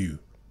for you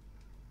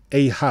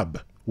a hub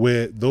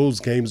where those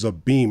games are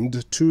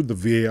beamed to the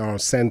VAR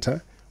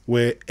center,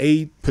 where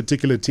a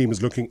particular team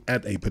is looking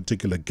at a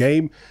particular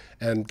game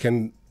and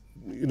can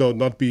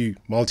not be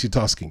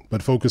multitasking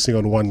but focusing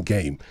on one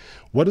game?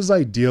 What is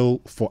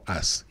ideal for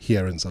us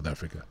here in South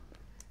Africa?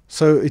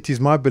 So it is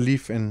my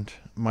belief and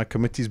my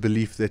committee's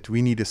belief that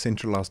we need a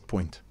centralized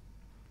point,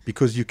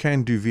 because you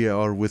can do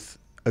VAR with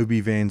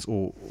OB vans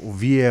or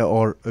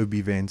VAR OB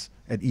vans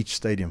at each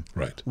stadium.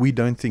 Right. We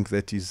don't think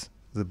that is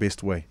the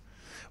best way.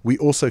 We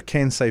also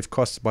can save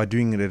costs by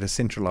doing it at a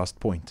centralized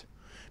point,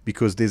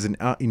 because there's an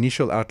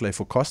initial outlay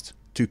for cost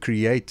to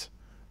create,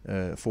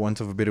 for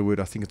want of a better word,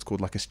 I think it's called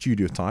like a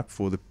studio type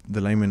for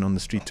the layman on the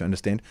street to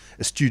understand,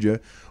 a studio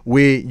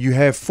where you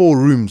have 4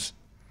 rooms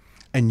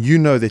and you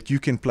know that you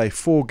can play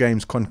 4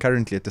 games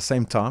concurrently at the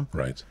same time.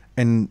 Right.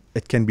 And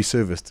it can be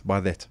serviced by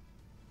that.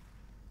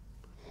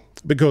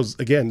 Because,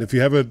 again, if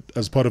you have it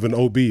as part of an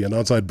OB, an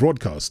outside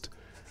broadcast,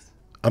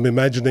 I'm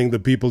imagining the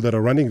people that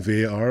are running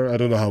VAR, I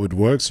don't know how it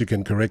works, you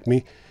can correct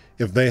me,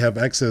 if they have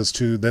access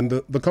to then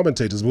the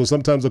commentators. Well,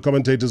 sometimes the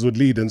commentators would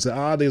lead and say,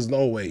 there's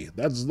no way.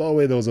 There's no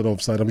way there was an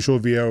offside. I'm sure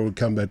VAR would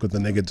come back with a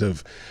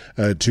negative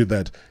to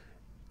that.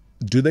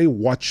 Do they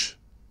watch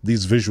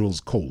these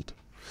visuals cold?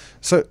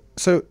 So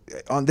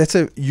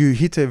you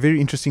hit a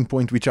very interesting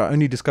point, which I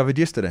only discovered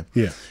yesterday.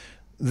 Yeah.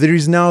 There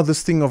is now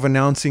this thing of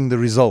announcing the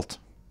result,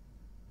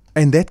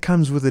 and that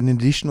comes with an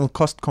additional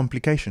cost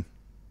complication.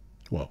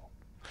 Wow.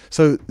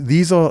 So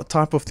these are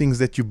type of things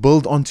that you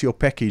build onto your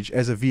package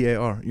as a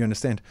VAR, you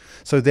understand?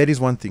 So that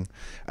is one thing.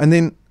 And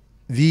then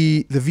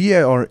the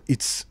VAR,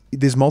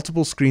 there's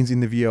multiple screens in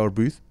the VAR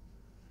booth.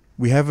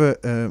 We have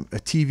a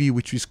TV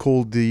which is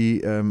called the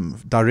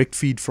direct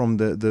feed from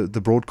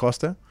the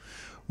broadcaster.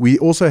 We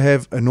also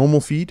have a normal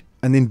feed,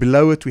 and then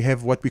below it we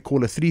have what we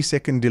call a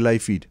 3-second delay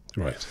feed.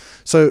 Right.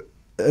 So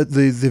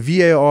the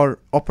VAR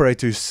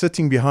operator who's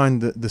sitting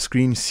behind the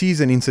screen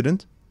sees an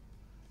incident,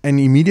 and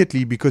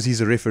immediately, because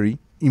he's a referee,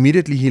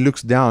 immediately he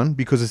looks down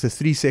because it's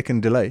a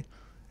 3-second delay,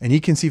 and he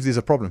can see if there's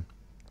a problem.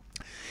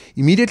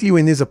 Immediately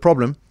when there's a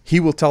problem, he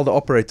will tell the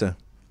operator,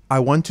 I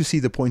want to see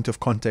the point of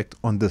contact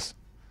on this.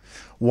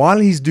 While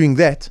he's doing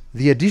that,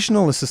 the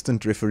additional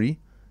assistant referee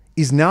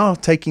is now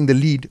taking the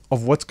lead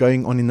of what's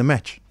going on in the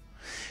match.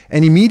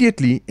 And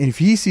immediately, if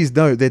he sees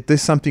no, that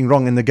there's something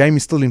wrong and the game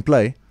is still in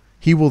play,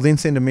 he will then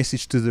send a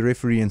message to the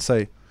referee and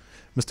say,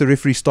 Mr.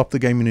 Referee, stop the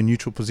game in a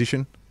neutral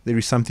position. There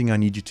is something I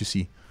need you to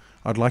see.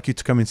 I'd like you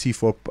to come and see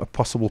for a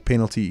possible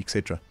penalty,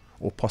 etc.,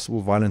 or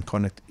possible violent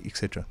conduct,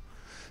 etc.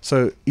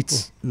 So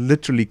it's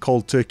literally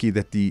cold turkey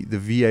that the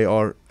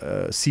VAR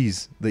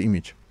sees the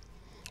image.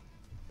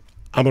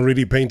 I'm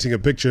already painting a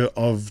picture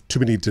of too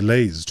many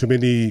delays, too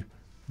many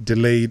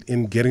delayed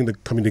in getting the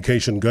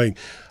communication going.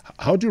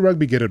 How do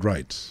rugby get it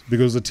right?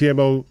 Because the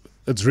TMO,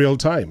 it's real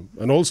time.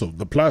 And also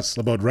the plus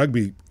about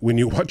rugby when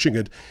you're watching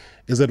it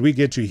is that we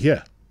get to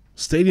hear.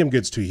 Stadium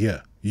gets to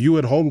hear. You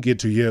at home get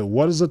to hear.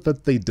 What is it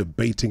that they're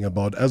debating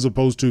about, as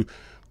opposed to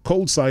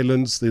cold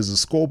silence? There's a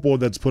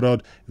scoreboard that's put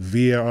out,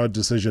 VAR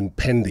decision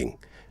pending,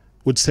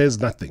 which says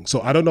nothing.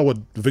 So I don't know what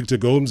Victor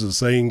Gomes is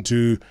saying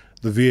to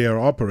the VAR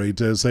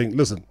operator, saying,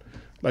 listen,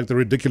 like the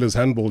ridiculous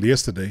handball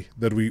yesterday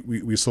that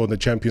we saw in the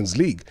Champions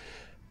League,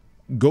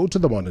 go to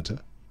the monitor,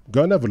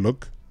 go and have a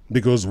look,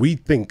 because we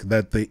think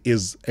that there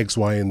is X,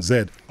 Y, and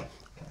Z.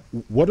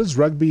 What is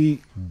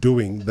rugby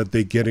doing that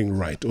they're getting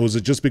right? Or is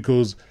it just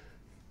because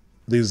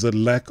there's a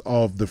lack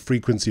of the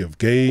frequency of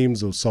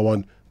games or so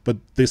on, but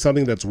there's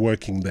something that's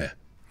working there?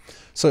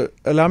 So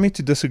allow me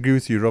to disagree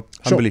with you, Rob,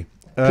 humbly.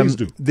 Please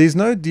do. There's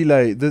no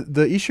delay.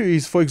 The issue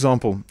is, for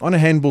example, on a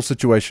handball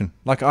situation,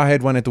 like I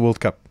had one at the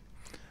World Cup.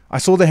 I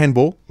saw the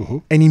handball,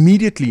 and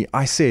immediately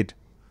I said,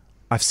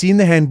 I've seen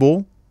the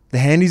handball, the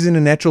hand is in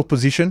a natural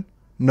position,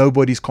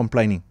 nobody's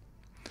complaining.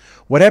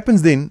 What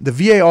happens then, the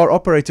VAR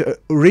operator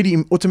already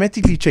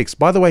automatically checks.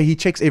 By the way, he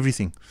checks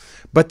everything.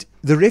 But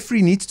the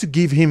referee needs to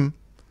give him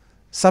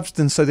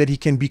substance so that he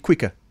can be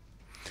quicker.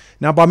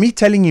 Now, by me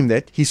telling him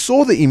that, he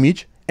saw the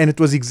image, and it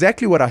was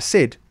exactly what I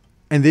said,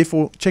 and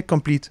therefore, check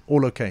complete,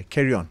 all okay,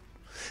 carry on.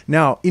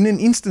 Now, in an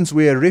instance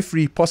where a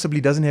referee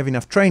possibly doesn't have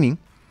enough training,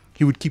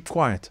 he would keep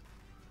quiet.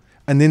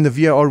 And then the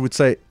VAR would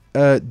say,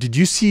 did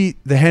you see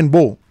the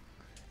handball?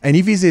 And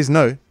if he says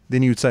no,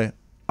 then he would say,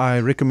 I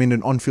recommend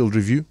an on-field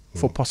review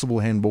for possible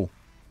handball.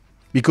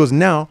 Because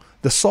now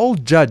the sole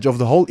judge of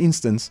the whole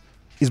instance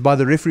is by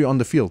the referee on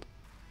the field.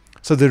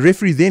 So the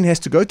referee then has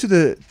to go to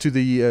the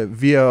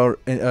VAR,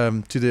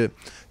 to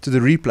the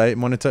replay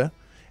monitor,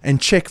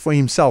 and check for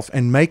himself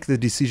and make the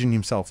decision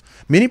himself.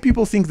 Many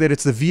people think that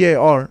it's the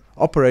VAR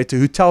operator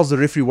who tells the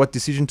referee what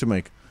decision to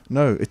make.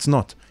 No, it's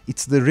not.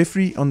 It's the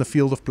referee on the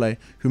field of play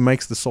who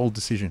makes the sole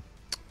decision.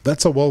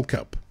 That's a World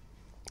Cup.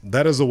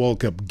 That is a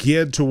World Cup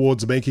geared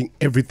towards making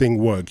everything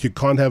work. You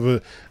can't have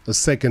a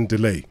second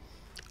delay.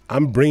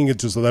 I'm bringing it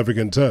to South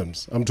African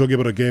terms. I'm talking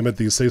about a game at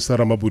the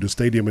SAFA Maputo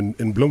Stadium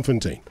in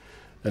Bloemfontein.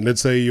 And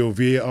let's say your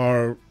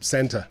VAR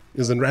center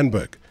is in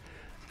Randburg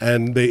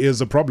and there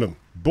is a problem.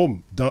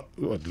 Boom,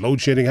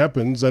 load shedding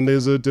happens and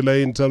there's a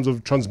delay in terms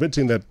of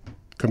transmitting that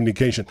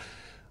communication.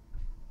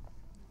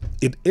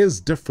 It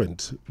is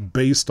different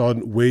based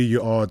on where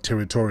you are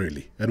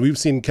territorially. And we've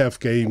seen CAF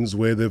games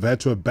where they've had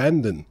to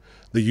abandon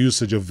the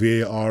usage of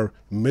VAR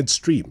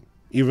midstream,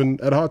 even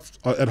at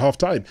half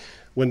time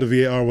when the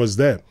VAR was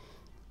there.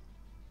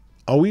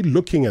 Are we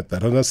looking at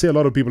that? And I see a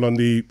lot of people on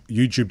the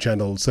YouTube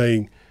channel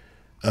saying,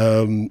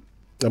 who's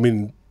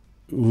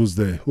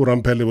there?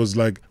 Urampele was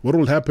like, what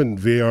will happen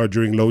VAR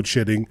during load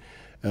shedding?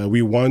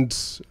 We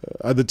want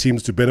other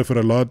teams to benefit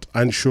a lot,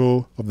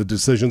 unsure of the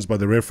decisions by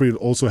the referee. It'll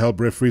also help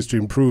referees to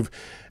improve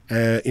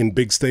in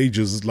big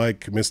stages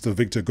like Mr.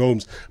 Victor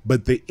Gomes.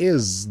 But there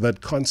is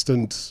that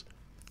constant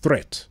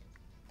threat.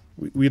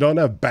 We don't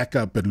have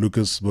backup at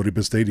Lucas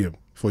Moripe Stadium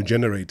for a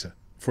generator,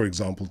 for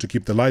example, to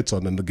keep the lights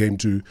on and the game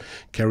to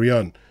carry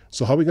on.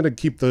 So how are we going to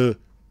keep the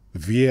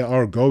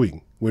VAR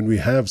going when we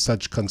have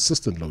such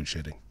consistent load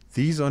shedding?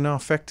 These are now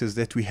factors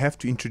that we have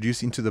to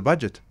introduce into the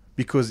budget.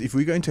 Because if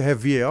we're going to have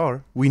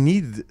VAR, we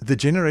need the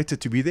generator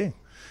to be there.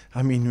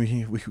 I mean,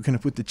 we're going to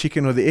put the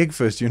chicken or the egg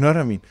first, you know what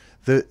I mean?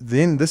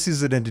 Then this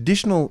is an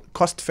additional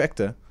cost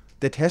factor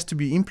that has to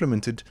be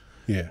implemented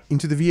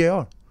into the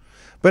VAR.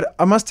 But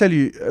I must tell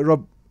you,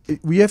 Rob,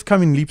 we have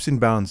come in leaps and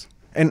bounds.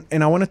 And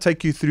I want to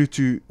take you through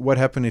to what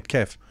happened at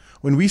CAF.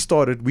 When we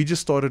started, we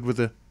just started with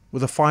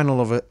a final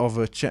of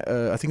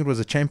I think it was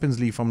a Champions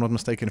League, if I'm not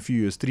mistaken, a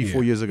few years,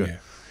 4 years ago. Yeah.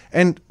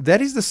 And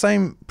that is the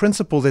same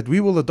principle that we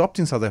will adopt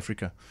in South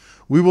Africa.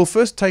 We will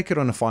first take it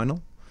on a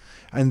final,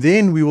 and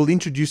then we will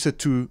introduce it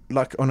to,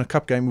 like on a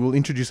cup game, we will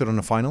introduce it on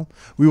a final.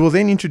 We will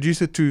then introduce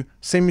it to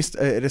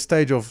at a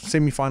stage of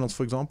semi-finals,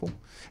 for example.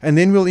 And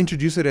then we'll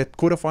introduce it at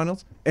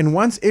quarterfinals. And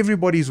once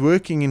everybody's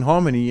working in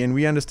harmony and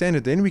we understand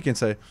it, then we can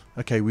say,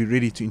 okay, we're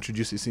ready to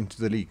introduce this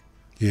into the league.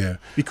 Yeah.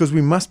 Because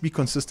we must be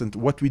consistent.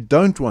 What we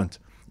don't want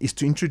is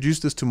to introduce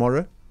this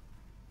tomorrow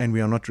and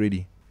we are not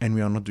ready. and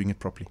we are not doing it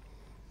properly.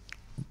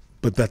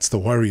 But that's the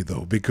worry,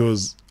 though,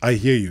 because I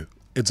hear you.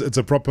 It's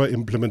a proper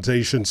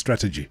implementation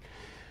strategy.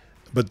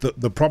 But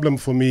the problem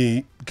for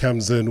me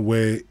comes in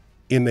where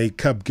in a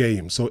cup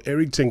game, so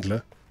Eric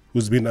Tinkler,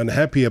 who's been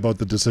unhappy about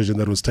the decision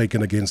that was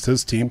taken against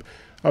his team,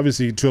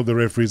 obviously 2 of the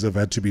referees have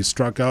had to be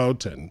struck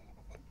out and,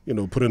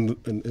 put in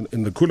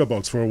the cooler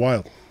box for a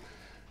while.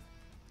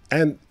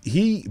 And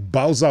he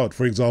bows out,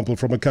 for example,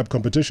 from a cup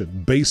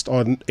competition based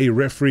on a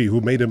referee who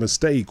made a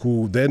mistake,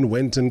 who then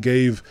went and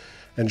gave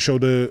and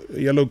showed a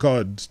yellow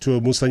card to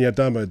a Musa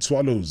Nyatama at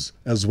Swallows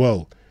as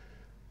well.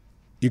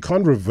 You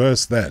can't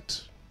reverse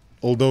that,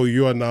 although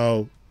you are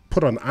now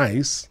put on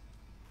ice.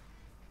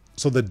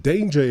 So the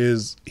danger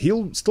is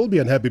he'll still be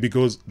unhappy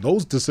because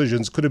those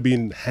decisions could have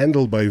been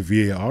handled by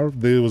VAR.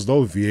 There was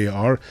no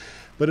VAR.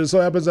 But it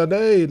so happens that,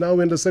 hey, now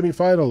we're in the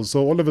semi-finals.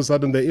 So all of a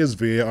sudden there is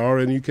VAR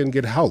and you can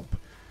get help.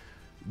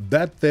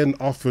 That then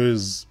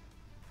offers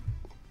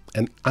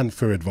an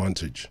unfair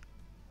advantage.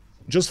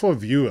 Just for a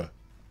viewer,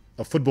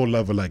 a football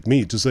lover like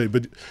me, to say,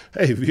 but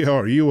hey,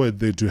 VAR, you were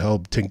there to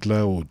help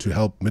Tinkler or to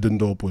help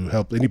Middendorp or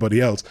help anybody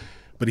else.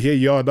 But here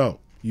you are now.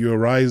 You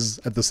arise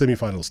at the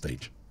semi-final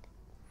stage.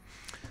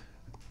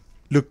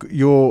 Look,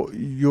 your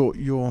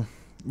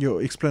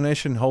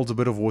explanation holds a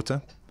bit of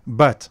water,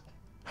 but,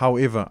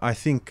 however, I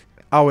think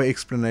our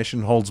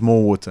explanation holds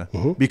more water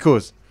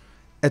because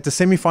at the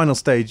semi-final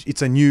stage,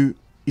 it's a new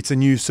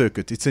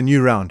circuit, it's a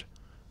new round,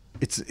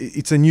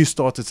 it's a new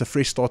start, it's a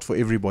fresh start for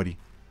everybody.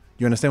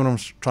 You understand what I'm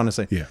trying to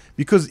say? Yeah.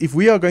 Because if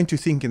we are going to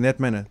think in that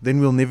manner,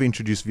 then we'll never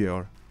introduce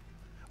VAR.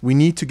 We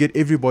need to get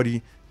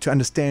everybody to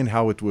understand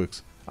how it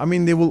works. I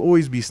mean, there will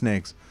always be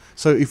snags.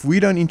 So if we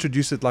don't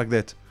introduce it like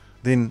that,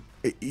 then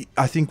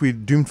I think we're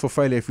doomed for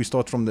failure if we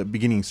start from the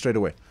beginning straight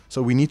away.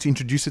 So we need to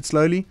introduce it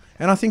slowly,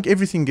 and I think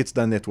everything gets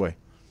done that way.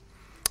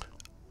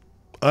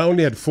 I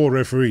only had 4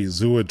 referees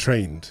who were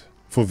trained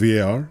for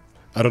VAR.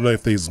 I don't know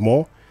if there's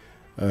more.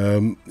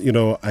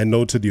 I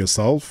noted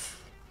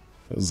yourself,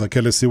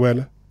 Zakele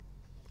Siwela,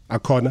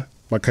 Akona,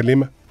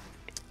 Makalima,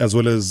 as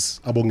well as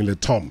Abongile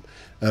Tom,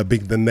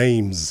 being the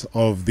names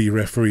of the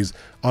referees.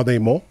 Are there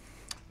more?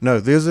 No,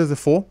 those are the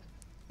 4.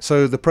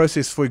 So the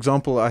process, for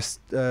example,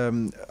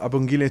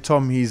 Abongile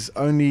Tom, he's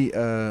only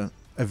a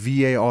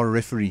VAR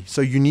referee.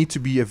 So you need to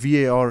be a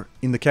VAR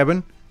in the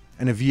cabin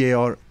and a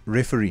VAR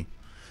referee.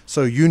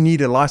 So you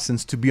need a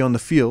license to be on the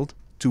field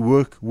to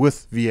work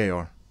with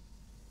VAR.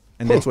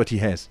 And that's what he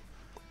has.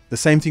 The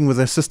same thing with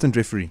the assistant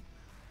referee.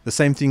 The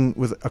same thing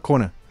with a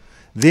corner.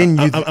 Then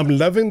I'm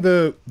loving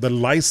the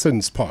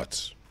license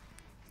part,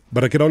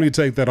 but I can only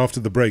take that after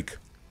the break.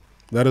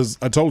 That is,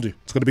 I told you,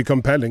 it's going to be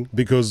compelling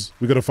because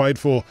we're going to fight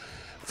for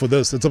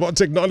this. It's about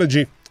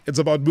technology. It's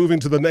about moving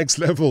to the next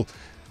level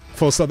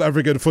for South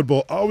African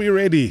football. Are we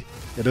ready?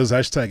 It is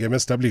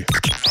 #MSW.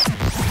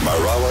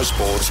 Marawa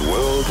Sports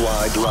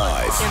Worldwide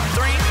Live. In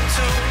 3,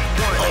 2,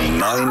 1. On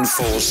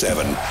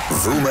 947,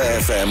 Vuma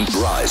FM,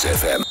 Rise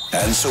FM,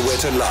 and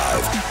Soweto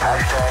Live.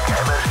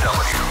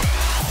 #MSW.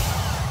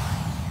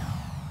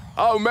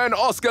 Our man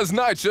Oscar's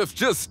night shift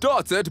just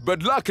started,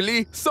 but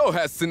luckily, so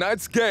has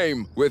tonight's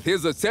game. With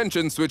his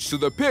attention switched to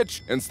the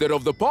pitch instead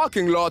of the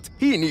parking lot,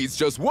 he needs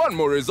just one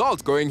more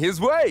result going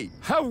his way.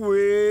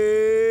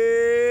 Away!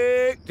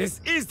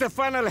 This is the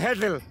final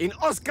hurdle in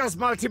Oscar's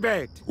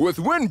multi-bet. With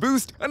Win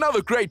Boost,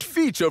 another great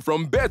feature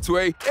from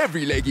Betway,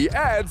 every leg he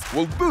adds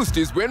will boost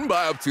his win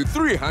by up to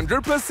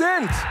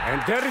 300%.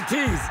 And there it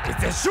is,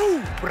 it's a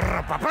shoe!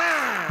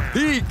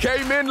 He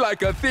came in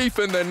like a thief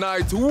in the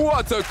night.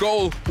 What a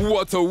goal,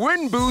 what a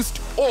win boost,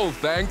 all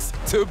thanks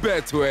to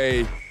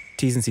Betway.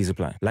 T's and C's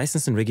apply.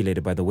 Licensed and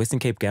regulated by the Western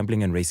Cape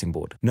Gambling and Racing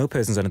Board. No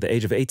persons under the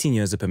age of 18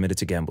 years are permitted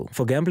to gamble.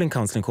 For gambling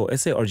counseling, call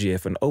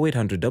SARGF on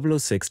 0800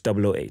 006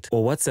 008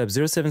 or WhatsApp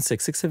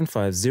 076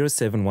 675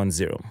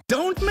 0710.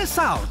 Don't miss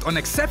out on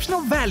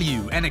exceptional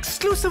value and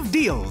exclusive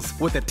deals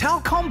with the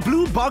Telkom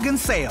Blue Bargain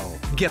Sale.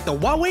 Get the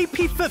Huawei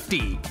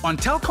P50 on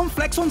Telkom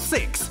Flex on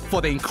 6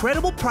 for the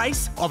incredible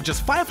price of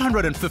just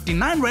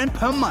 559 Rand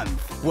per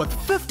month with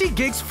 50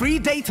 gigs free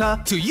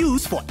data to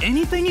use for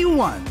anything you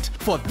want.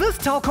 For this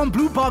Telkom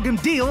Blue Bargain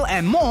deal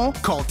and more,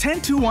 call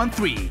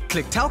 10213,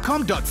 click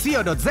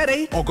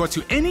telkom.co.za or go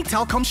to any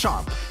Telkom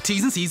shop.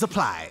 T's and C's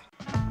apply.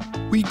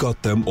 We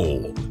got them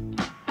all.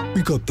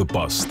 We got the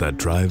bus that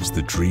drives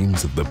the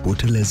dreams of the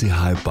Buthelezi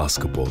High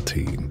basketball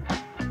team.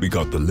 We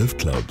got the lift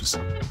clubs,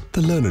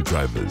 the learner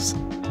drivers,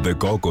 the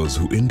goggles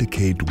who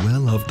indicate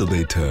well after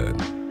they turn.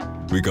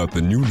 We got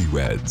the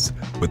newlyweds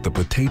with the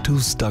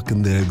potatoes stuck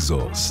in their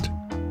exhaust.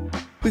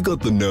 We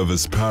got the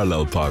nervous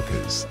parallel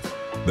parkers,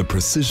 the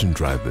precision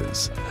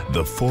drivers,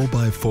 the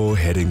 4x4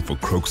 heading for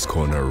Crokes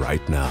Corner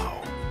right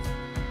now.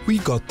 We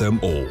got them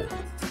all.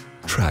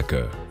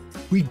 Tracker,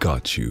 we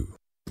got you.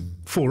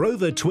 For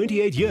over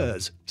 28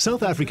 years,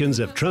 South Africans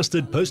have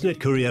trusted Postnet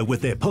Courier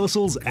with their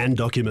parcels and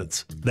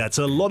documents. That's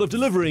a lot of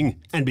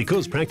delivering, and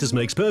because practice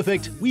makes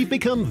perfect, we've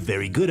become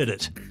very good at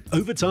it.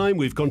 Over time,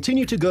 we've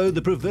continued to go the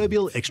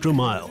proverbial extra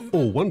mile,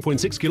 or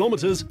 1.6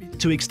 kilometers,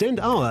 to extend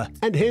our,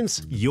 and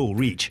hence, your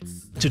reach.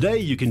 Today,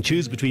 you can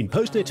choose between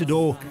Postnet to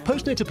Door,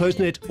 Postnet to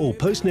Postnet, or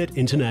Postnet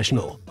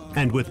International.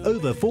 And with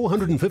over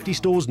 450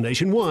 stores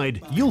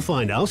nationwide, you'll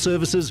find our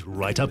services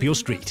right up your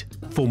street.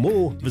 For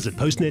more, visit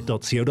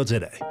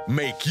postnet.co.za.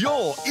 Make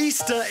your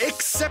Easter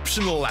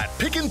exceptional at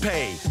Pick n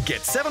Pay.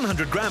 Get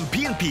 700 gram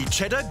P&P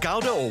cheddar,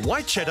 Gouda or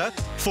white cheddar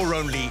for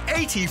only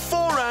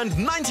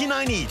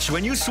R84.99 each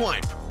when you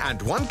swipe.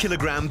 And 1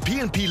 kilogram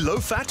P&P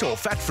low-fat or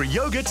fat-free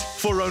yogurt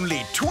for only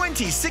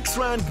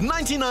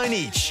R26.99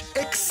 each.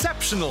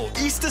 Exceptional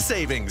Easter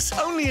savings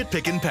only at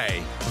Pick n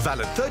Pay.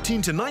 Valid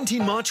 13 to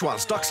 19 March while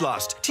stocks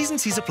last. T's and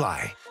C's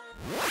apply.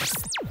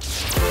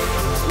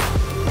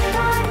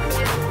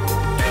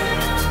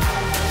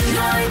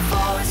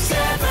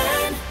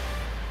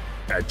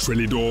 At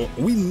Trilidor,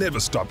 we never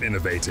stop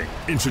innovating.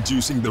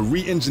 Introducing the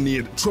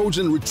re-engineered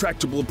Trojan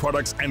retractable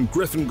products and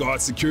Griffin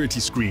Guard security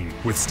screen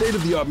with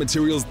state-of-the-art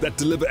materials that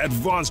deliver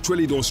advanced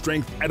Trilidor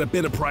strength at a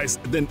better price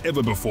than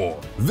ever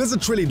before. Visit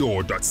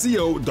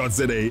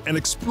trilidor.co.za and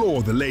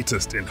explore the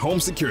latest in home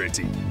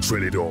security.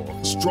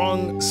 Trilidor,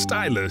 strong,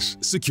 stylish,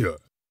 secure.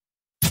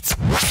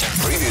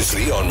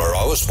 Previously on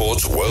Marawa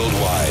Sports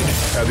Worldwide.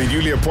 The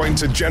newly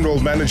appointed General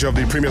Manager of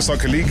the Premier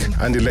Soccer League,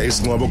 Andile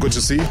Isnwabo, good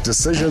to see.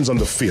 Decisions on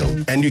the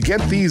field. And you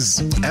get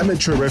these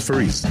amateur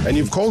referees, and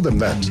you've called them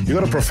that. You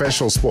got a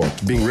professional sport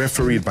being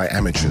refereed by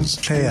amateurs.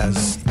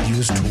 Players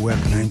used to work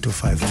 9 to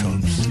 5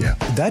 jobs. Yeah.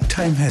 That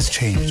time has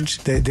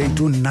changed. They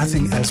do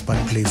nothing else but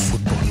play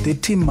football. The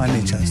team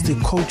managers, the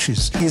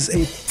coaches, is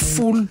a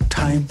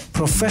full-time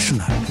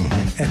professional,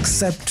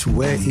 except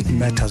where it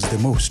matters the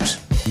most.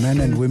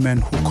 Men and women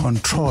who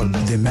control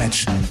the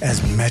match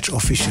as match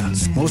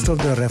officials. Most of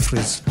the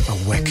referees are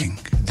working.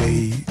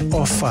 They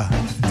offer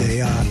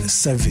their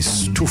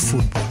service to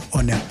football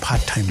on a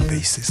part-time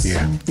basis.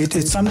 Yeah.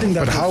 It's something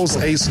that... But how's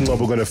Ace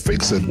Ngobo going to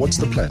fix it? What's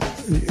the plan?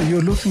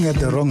 You're looking at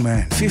the wrong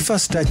man. FIFA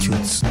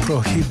statutes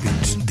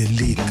prohibit the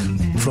league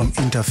from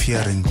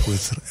interfering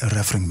with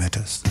refereeing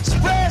matters.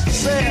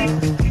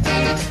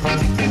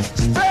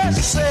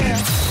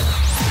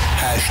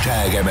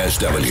 Hashtag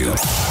MSW.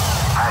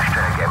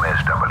 Hashtag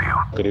MSW.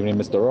 Good evening,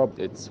 Mr. Rob.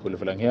 It's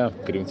Hulifulang here.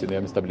 Good evening to the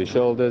MSW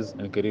shoulders,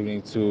 and good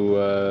evening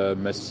to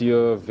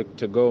Monsieur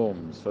Victor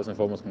Gomes. First and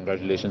foremost,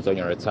 congratulations on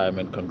your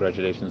retirement.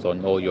 Congratulations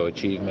on all your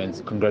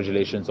achievements.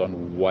 Congratulations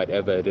on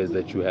whatever it is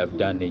that you have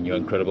done in your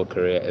incredible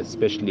career,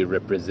 especially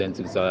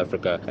representing South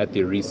Africa at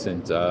the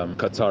recent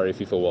Qatar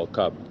FIFA World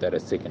Cup that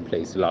has taken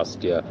place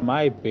last year.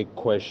 My big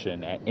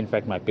question, in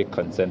fact my big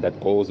concern that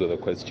goes with the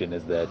question,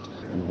 is that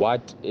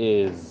what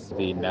is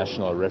the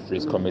National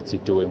Referees Committee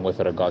doing with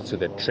regard to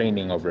the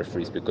training of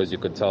referees? Because you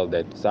could tell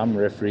that some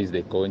referees,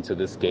 they go into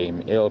this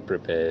game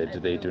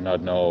ill-prepared, they do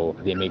not know,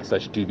 they make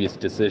such dubious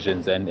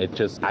decisions, and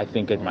I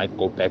think it might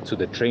go back to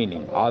the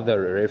training. Are the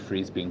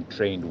referees being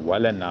trained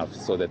well enough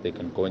so that they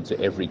can go into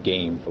every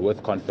game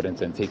with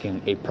confidence and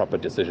taking a proper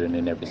decision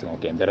in every single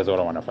game? That is what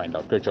I want to find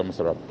out. Great job,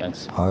 Mr. Rob.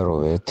 Thanks. Hi,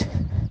 Robert.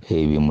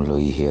 Hey,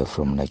 Muloi here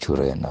from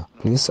Naturena.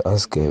 Please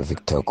ask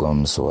Victor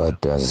Gomes what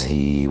does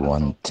he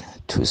want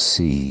to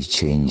see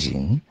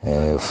changing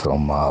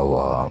from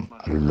our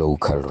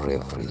local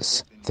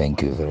referees.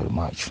 Thank you very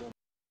much.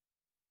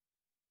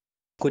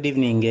 Good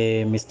evening,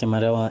 Mr.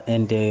 Marawa,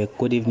 and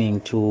good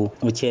evening to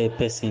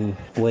Chairperson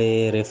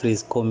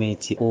we-Referees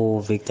Committee,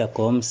 Victor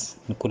Gomes.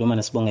 We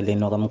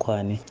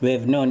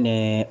have known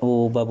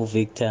Babu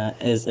Victor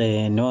as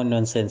a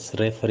no-nonsense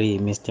referee,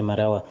 Mr.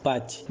 Marawa.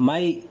 But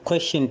my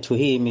question to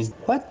him is,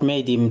 what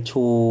made him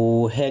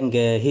to hang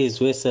his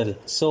whistle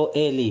so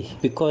early?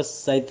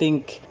 Because I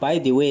think, by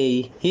the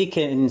way, he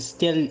can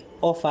still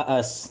offer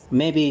us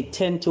maybe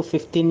 10 to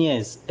 15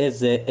 years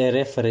as a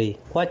referee.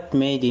 What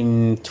made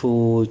him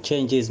to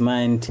change his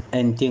mind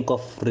and think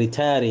of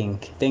retiring?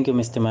 Thank you,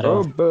 Mr.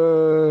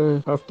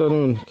 Marawa.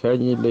 Afternoon,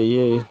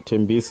 Kanyile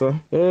Tembisa.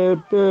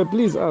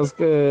 Please ask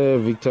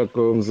Victor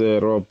Gomes,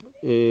 Rob,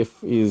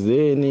 if is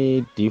there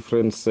any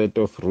different set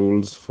of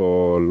rules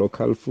for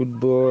local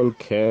football,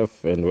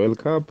 CAF and World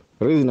Cup?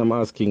 The reason I'm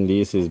asking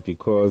this is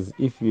because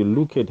if you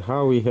look at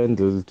how he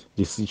handled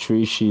the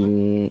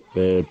situation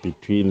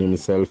between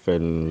himself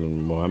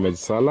and Mohamed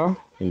Salah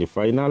in the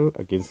final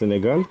against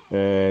Senegal,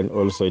 and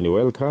also in the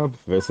World Cup,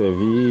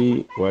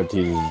 vis-a-vis what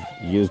is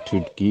used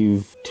to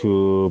give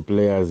to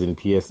players in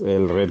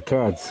PSL red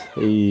cards,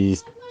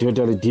 is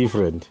totally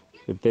different.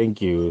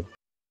 Thank you.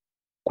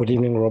 Good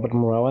evening, Robert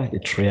Marawa.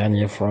 It's Ryan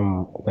here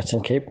from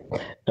Western Cape.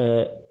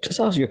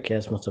 Just ask your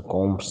guest, Mr.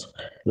 Gomes.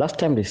 Last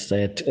time they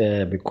said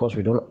because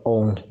we don't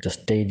own the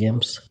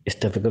stadiums, it's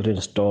difficult to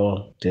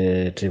install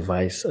the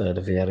device,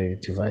 the VAR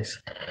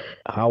device.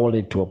 How will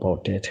they do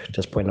about it?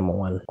 That's point number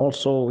one.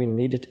 Also, we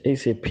need it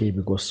ASAP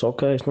because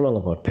soccer is no longer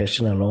about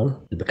passion alone.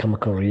 It's become a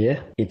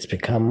career. It's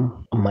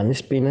become a money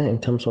spinner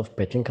in terms of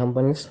betting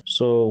companies.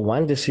 So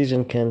one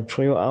decision can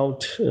throw you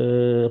out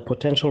a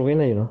potential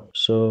winner, you know.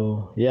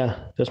 So yeah,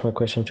 that's my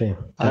question to him.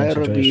 Hi, Thanks,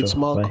 enjoy Robbie. your It's show.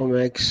 Malcolm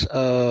X.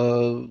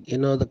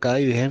 The guy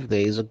you have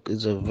there is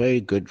a very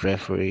good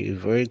referee,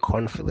 very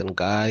confident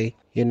guy.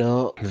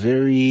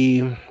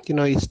 Very,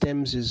 he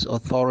stems his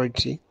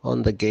authority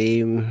on the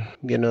game.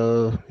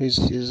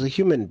 He's a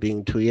human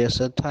being too. Yes,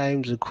 at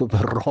times it could be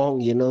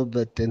wrong,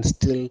 but then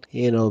still,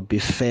 be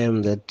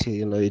firm that,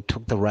 he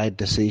took the right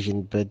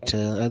decision. But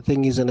I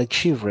think he's an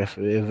achieved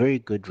referee, a very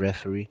good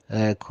referee.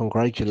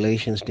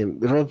 Congratulations to him.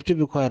 Rob, to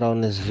be quite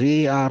honest,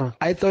 VAR,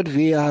 I thought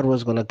VAR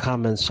was going to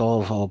come and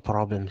solve our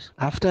problems.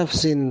 After I've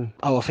seen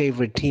our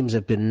favorite teams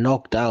have been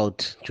knocked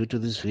out due to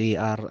this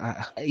VAR,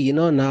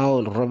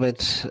 now,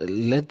 Robert,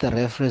 let the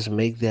referees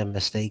make their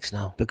mistakes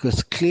now,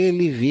 because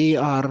clearly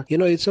VAR,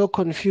 it's so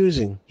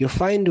confusing. You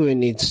find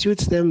when it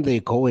suits them,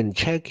 they go and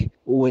check.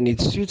 When it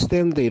suits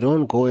them, they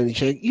don't go and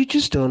check. You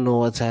just don't know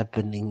what's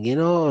happening.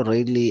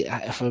 Really,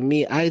 for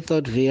me, I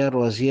thought VAR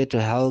was here to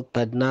help,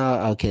 but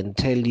now I can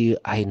tell you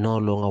I no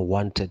longer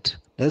want it.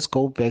 Let's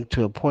go back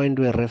to a point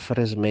where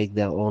referees make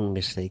their own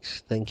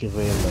mistakes. Thank you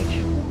very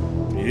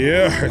much.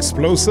 Yeah,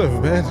 explosive,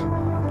 man.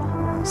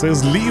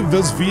 Says, leave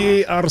this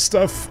VAR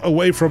stuff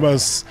away from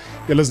us.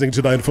 You're listening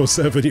to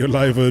 947. You're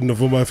live on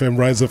Vuma FM,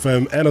 Rise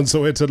FM, and on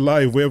Sowetan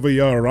Live, wherever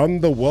you are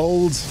around the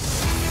world.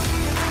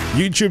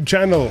 YouTube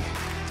channel.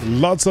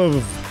 Lots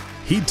of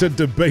heated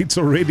debates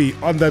already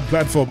on that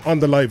platform, on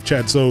the live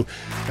chat. So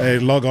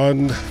log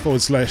on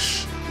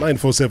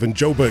 /947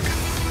 Joburg.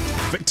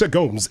 Victor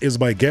Gomes is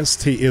my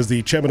guest. He is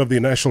the chairman of the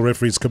National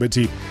Referees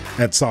Committee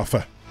at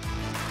SAFA.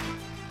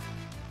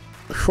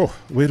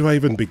 Where do I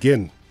even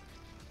begin?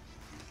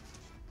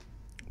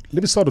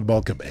 Let me start with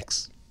Malcolm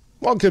X.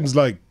 Malcolm's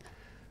like,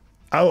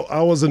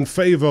 I was in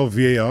favor of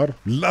VAR,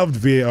 loved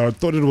VAR,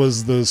 thought it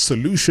was the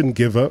solution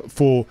giver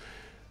for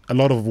a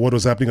lot of what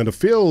was happening on the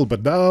field,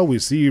 but now we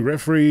see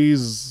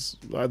referees,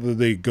 either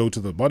they go to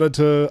the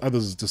monitor,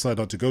 others decide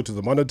not to go to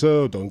the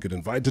monitor, don't get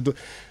invited.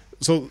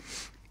 So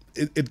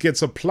it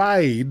gets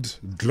applied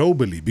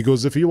globally,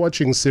 because if you're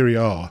watching Serie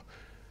A,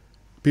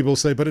 people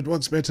say, but it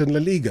works better in La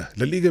Liga.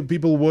 La Liga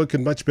people work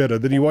in much better.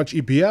 Then you watch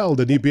EPL.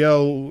 Then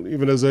EPL,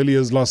 even as early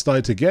as last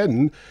night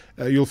again,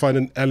 you'll find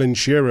an Alan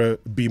Shearer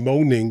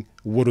bemoaning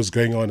what was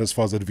going on as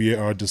far as that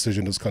VAR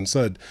decision is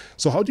concerned.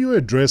 So how do you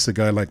address a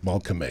guy like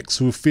Malcolm X,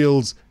 who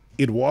feels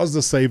it was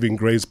the saving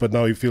grace, but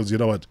now he feels, you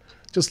know what,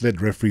 just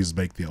let referees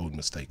make their own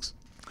mistakes?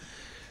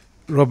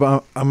 Rob,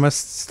 I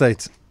must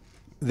state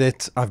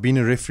that I've been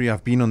a referee,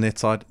 I've been on that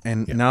side,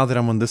 and now that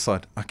I'm on this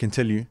side, I can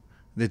tell you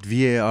that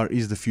VAR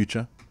is the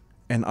future.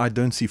 And I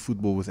don't see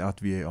football without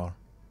VAR.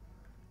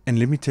 And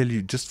let me tell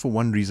you just for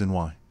one reason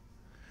why.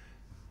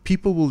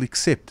 People will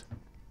accept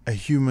a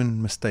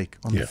human mistake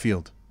on the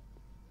field,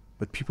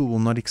 but people will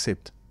not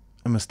accept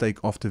a mistake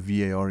after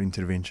VAR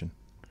intervention.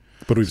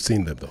 But we've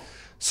seen them though.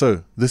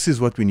 So this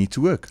is what we need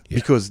to work,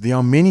 because there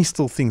are many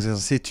still things, as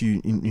I said to you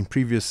in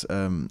previous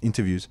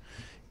interviews,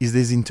 is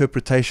there's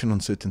interpretation on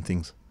certain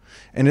things.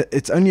 And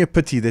it's only a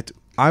pity that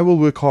I will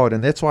work hard,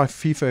 and that's why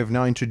FIFA have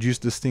now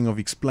introduced this thing of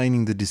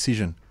explaining the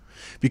decision.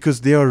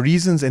 Because there are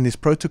reasons and there's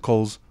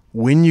protocols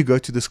when you go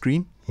to the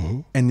screen,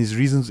 and there's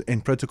reasons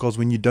and protocols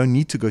when you don't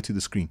need to go to the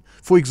screen.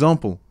 For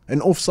example,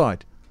 an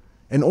offside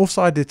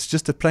that's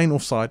just a plain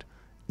offside,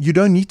 you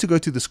don't need to go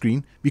to the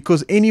screen,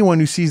 because anyone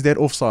who sees that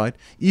offside,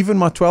 even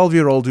my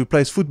 12-year-old who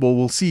plays football,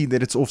 will see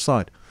that it's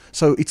offside.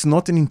 So it's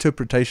not an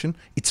interpretation,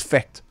 it's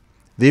fact.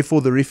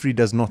 Therefore, the referee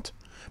does not.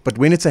 But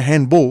when it's a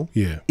handball,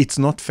 it's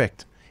not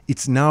fact.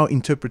 It's now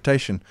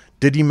interpretation.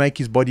 Did he make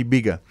his body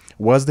bigger?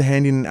 Was the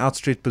hand in an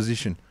outstretched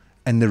position?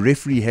 And the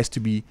referee has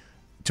to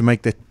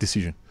make that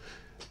decision.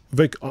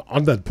 Vic,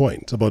 on that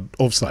point about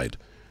offside,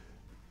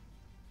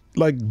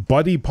 like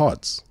body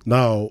parts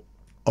now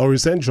are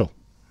essential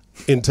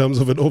in terms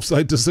of an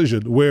offside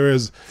decision.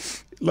 Whereas,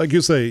 like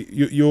you say,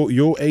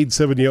 your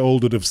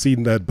 8-7-year-old would have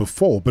seen that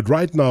before. But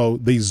right now,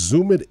 they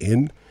zoom it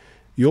in.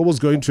 You're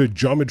almost going to a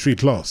geometry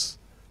class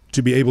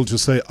to be able to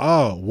say,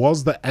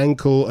 was the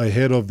ankle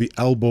ahead of the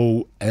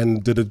elbow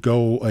and did it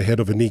go ahead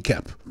of a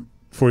kneecap,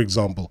 for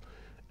example?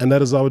 And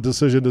that is our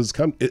decision has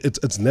come.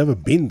 It's never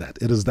been that.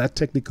 It is that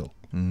technical.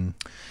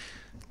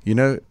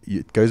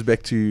 It goes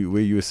back to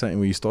where you were saying,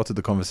 where you started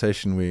the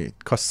conversation, where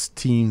it costs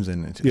teams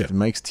and it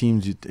makes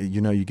teams, you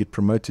get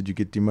promoted, you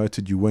get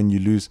demoted, you win, you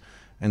lose.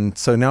 And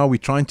so now we're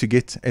trying to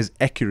get as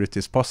accurate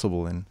as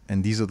possible. And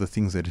these are the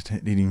things that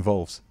it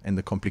involves and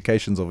the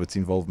complications of its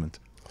involvement.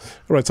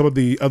 All right, some of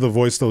the other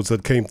voice notes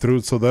that came through.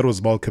 So that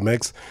was Malcolm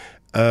X.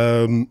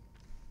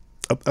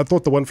 I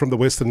thought the one from the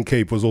Western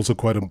Cape was also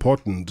quite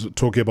important,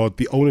 talking about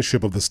the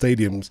ownership of the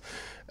stadiums,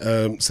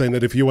 saying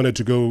that if you wanted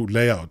to go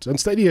layout, and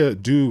Stadia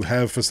do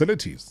have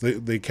facilities,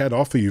 they can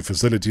offer you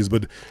facilities,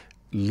 but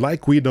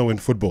like we know in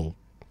football,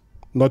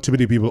 not too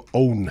many people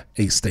own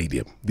a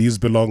stadium. These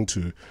belong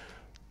to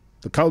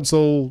the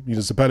council,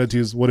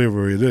 municipalities,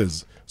 whatever it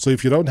is. So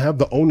if you don't have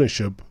the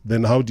ownership,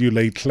 then how do you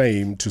lay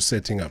claim to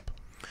setting up?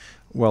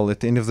 Well, at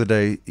the end of the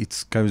day,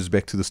 it goes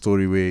back to the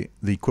story where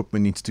the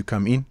equipment needs to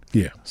come in.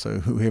 Yeah. So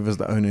whoever's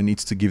the owner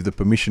needs to give the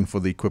permission for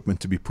the equipment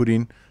to be put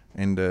in.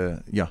 And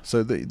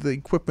so the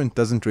equipment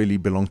doesn't really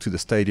belong to the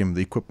stadium.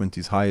 The equipment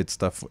is hired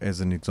stuff.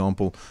 As an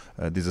example,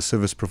 there's a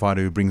service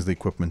provider who brings the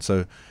equipment.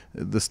 So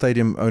the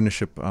stadium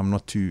ownership,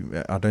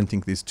 I don't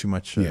think there's too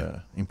much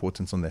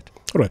importance on that.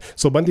 All right.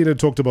 So Bandile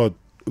talked about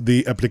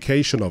the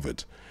application of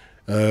it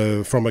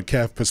from a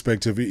CAF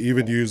perspective. He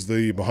even used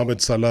the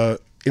Mohamed Salah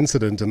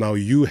incident, and now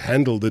you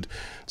handled it,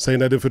 saying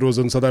that if it was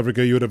in South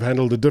Africa, you would have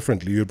handled it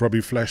differently. You'd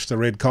probably flashed a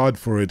red card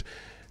for it.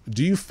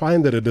 Do you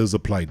find that it is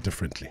applied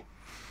differently?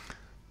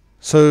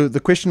 So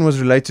the question was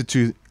related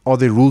to, are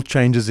there rule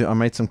changes? I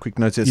made some quick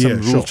notes. There's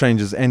some rule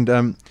changes,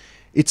 and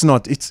it's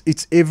not.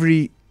 It's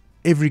every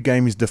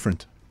game is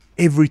different.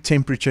 Every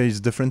temperature is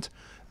different.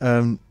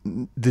 The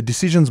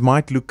decisions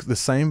might look the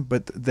same,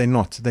 but they're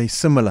not. They're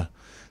similar.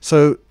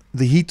 So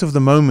the heat of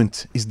the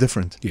moment is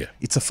different. Yeah.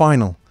 It's a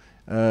final.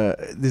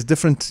 There's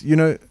different,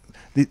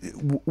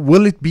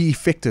 will it be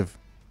effective?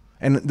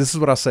 And this is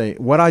what I say.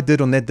 What I did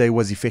on that day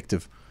was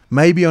effective.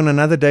 Maybe on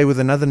another day with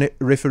another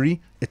referee,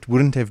 it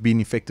wouldn't have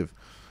been effective.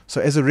 So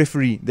as a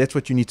referee, that's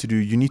what you need to do.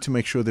 You need to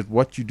make sure that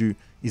what you do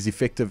is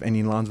effective and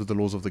in line with the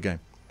laws of the game.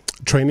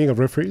 Training of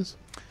referees?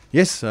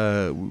 Yes,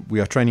 we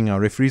are training our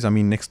referees. I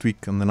mean, next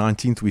week on the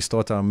 19th, we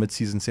start our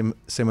mid-season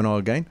seminar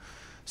again.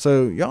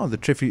 So,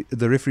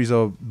 the referees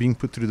are being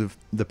put through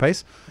the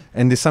pace.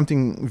 And there's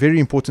something very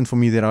important for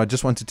me that I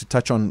just wanted to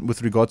touch on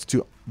with regards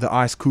to the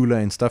ice cooler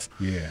and stuff.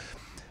 Yeah.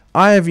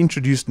 I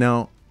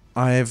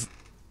have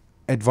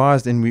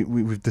advised, and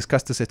we've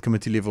discussed this at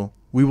committee level,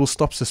 we will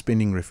stop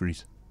suspending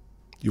referees.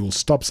 You will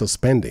stop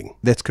suspending?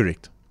 That's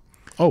correct.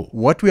 Oh.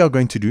 What we are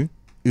going to do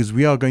is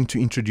we are going to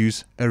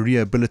introduce a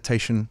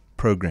rehabilitation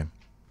program.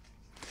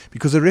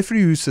 Because a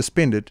referee who's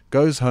suspended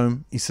goes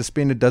home, is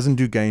suspended, doesn't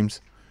do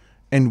games,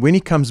 and when he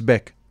comes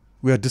back,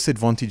 we are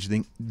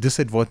disadvantaging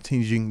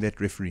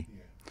that referee.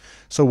 Yeah.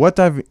 So what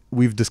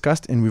we've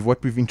discussed and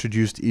what we've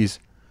introduced is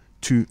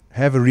to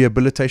have a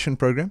rehabilitation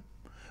program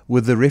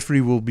where the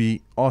referee will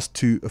be asked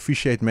to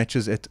officiate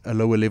matches at a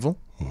lower level.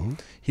 Mm-hmm.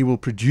 He will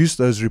produce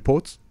those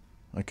reports.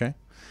 Okay.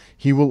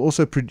 He will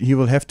also he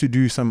will have to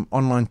do some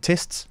online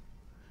tests,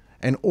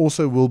 and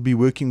also will be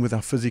working with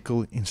our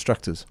physical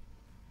instructors.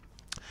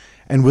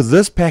 And with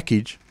this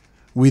package,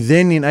 we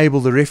then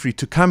enable the referee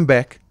to come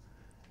back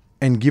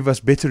and give us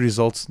better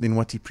results than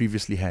what he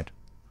previously had.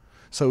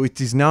 So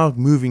it is now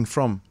moving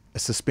from a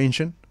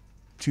suspension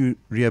to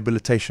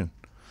rehabilitation.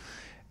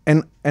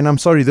 And I'm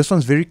sorry, this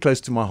one's very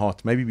close to my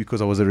heart, maybe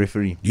because I was a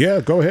referee. Yeah,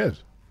 go ahead.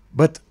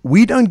 But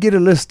we don't get a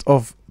list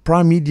of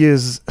Prime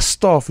Media's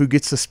staff who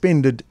get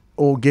suspended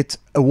or get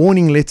a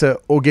warning letter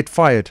or get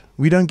fired.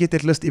 We don't get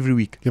that list every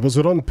week. Yeah, but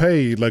we don't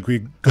pay like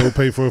we go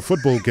pay for a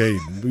football game.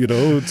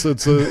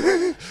 It's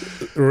a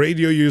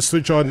radio you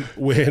switch on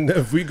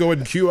if we go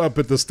and queue up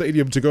at the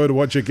stadium to go and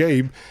watch a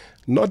game,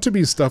 not to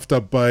be stuffed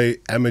up by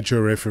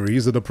amateur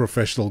referees in a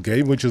professional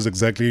game, which is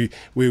exactly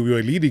where we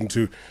were leading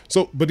to.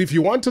 So, but if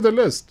you wanted a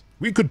list,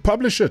 we could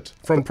publish it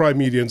from Prime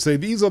Media and say,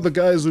 these are the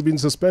guys who've been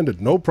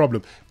suspended. No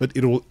problem. But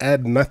it will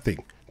add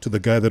nothing to the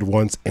guy that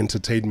wants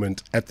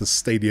entertainment at the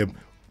stadium,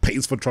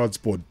 pays for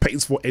transport,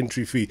 pays for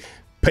entry fee,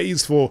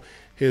 pays for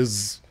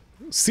his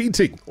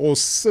seating, or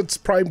sits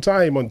prime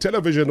time on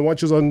television and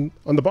watches on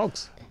the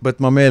box. But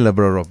Mamela,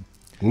 bro, Rob.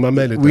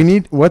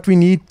 What we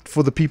need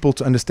for the people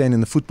to understand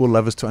and the football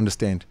lovers to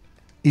understand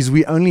is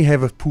we only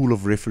have a pool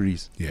of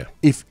referees. Yeah.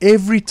 If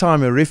every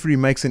time a referee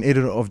makes an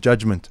error of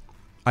judgment,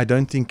 I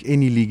don't think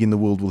any league in the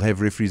world will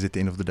have referees at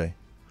the end of the day.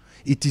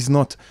 It is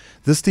not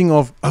this thing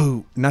of,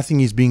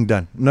 nothing is being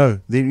done. No,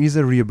 there is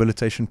a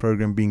rehabilitation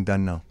program being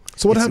done now.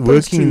 So what happens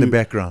working in the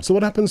background. So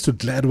what happens to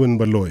Gladwin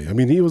Baloy? I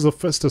mean, he was a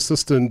first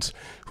assistant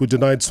who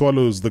denied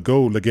Swallows the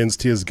goal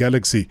against TS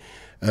Galaxy.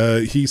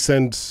 He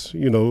sent,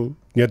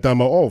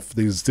 Nyatama off.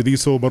 There's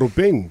Tediso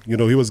Marupeng.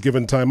 He was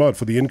given time out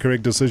for the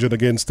incorrect decision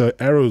against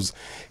Arrows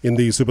in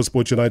the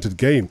SuperSport United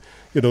game.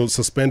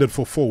 Suspended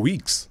for 4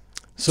 weeks.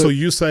 So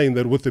you're saying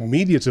that with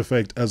immediate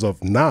effect as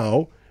of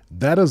now,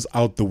 that is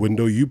out the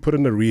window. You put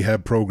in a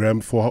rehab program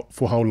for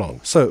how long?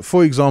 So,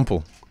 for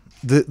example,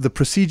 the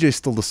procedure is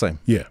still the same.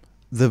 Yeah.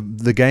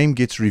 The game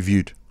gets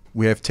reviewed.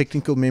 We have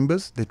technical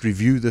members that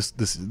review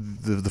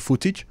the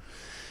footage,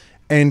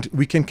 and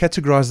we can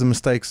categorize the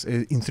mistakes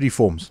in 3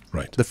 forms.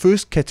 Right. The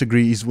first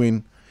category is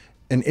when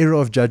an error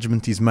of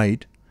judgment is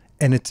made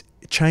and it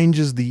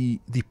changes the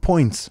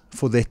points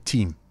for that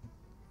team.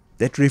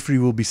 That referee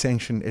will be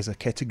sanctioned as a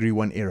category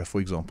 1 error, for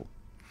example.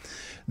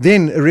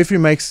 Then a referee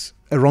makes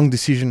a wrong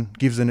decision,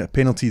 gives a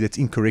penalty that's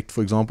incorrect,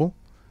 for example.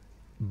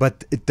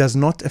 but it does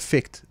not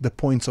affect the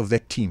points of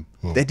that team.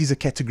 That is a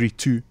category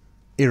 2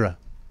 error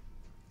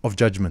of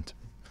judgment.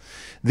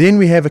 Then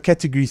we have a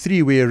category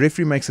 3 where a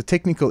referee makes a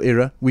technical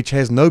error which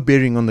has no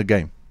bearing on the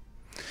game.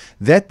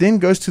 That then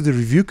goes to the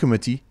review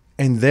committee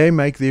and they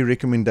make their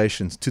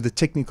recommendations to the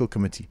technical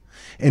committee.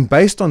 And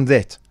based on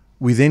that,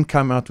 we then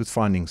come out with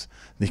findings.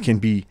 There can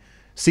be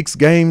 6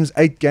 games,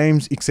 8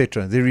 games,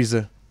 etc. There is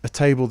a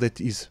table that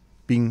is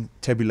being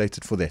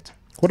tabulated for that.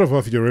 What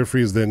if your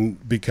referees then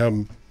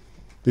become,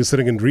 they're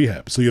sitting in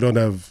rehab, so you don't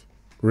have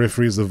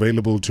referees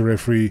available to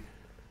referee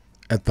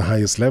at the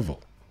highest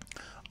level?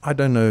 I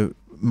don't know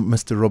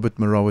Mr. Robert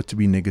Marawa to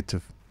be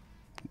negative.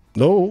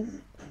 No.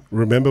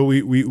 Remember,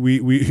 we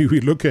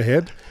look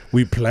ahead,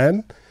 we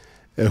plan,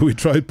 we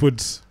try to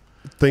put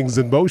things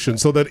in motion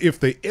so that if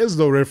there is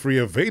no referee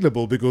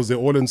available because they're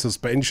all in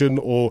suspension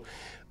or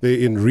they're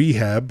in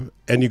rehab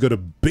and you got a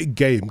big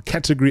game,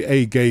 category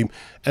A game,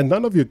 and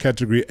none of your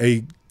category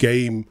A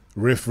game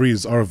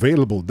referees are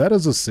available, that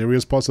is a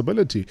serious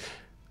possibility.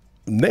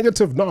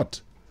 Negative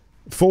not.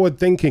 Forward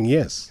thinking,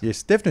 yes.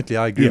 Yes, definitely.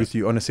 I agree with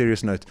you on a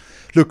serious note.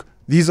 Look,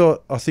 these are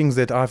things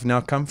that I've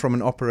now come from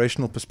an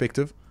operational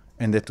perspective,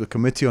 and that the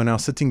committee are now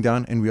sitting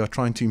down and we are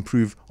trying to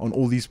improve on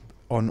all these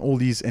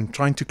and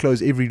trying to close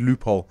every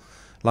loophole,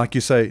 like you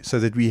say, so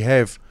that we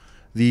have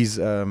these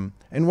and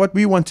what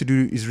we want to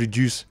do is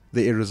reduce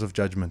the errors of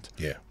judgment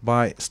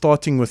by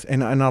starting with,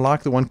 and I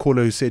like the one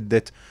caller who said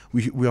that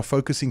we are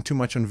focusing too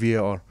much on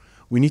VAR.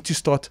 We need to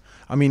start.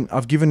 I mean,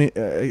 I've given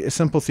a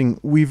simple thing.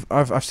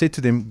 I've said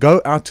to them,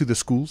 go out to the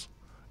schools,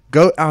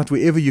 go out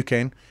wherever you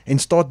can and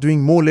start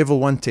doing more level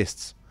 1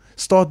 tests,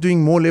 start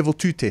doing more level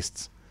 2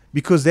 tests,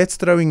 because that's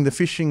throwing the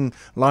fishing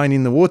line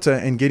in the water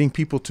and getting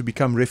people to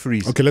become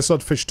referees. Okay, let's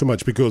not fish too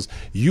much, because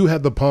you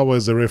had the power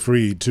as a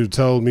referee to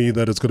tell me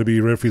that it's going to be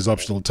referee's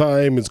optional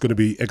time, it's going to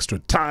be extra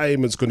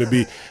time, it's going to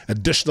be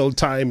additional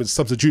time, it's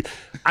substitute.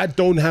 I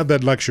don't have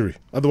that luxury.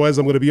 Otherwise,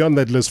 I'm going to be on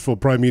that list for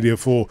Prime Media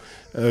for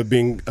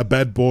being a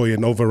bad boy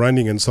and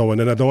overrunning and so on,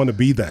 and I don't want to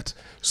be that.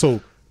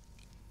 So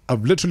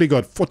I've literally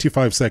got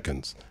 45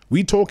 seconds.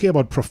 We're talking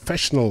about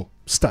professional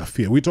stuff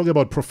here. We're talking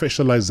about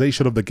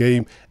professionalization of the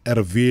game at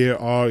a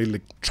VAR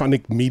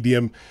electronic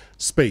medium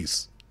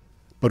space.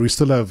 But we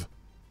still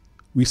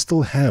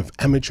have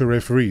amateur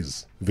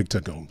referees, Victor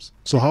Gomes.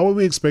 So how are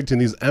we expecting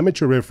these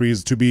amateur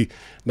referees to be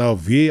now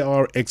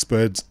VAR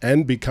experts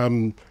and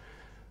become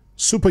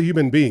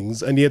superhuman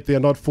beings, and yet they're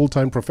not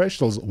full-time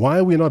professionals? Why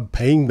are we not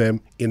paying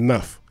them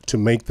enough to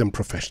make them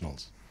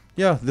professionals?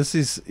 Yeah, this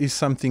is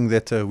something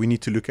that we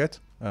need to look at.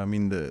 I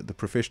mean, the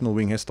professional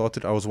wing has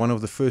started. I was one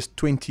of the first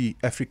 20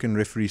 African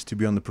referees to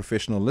be on the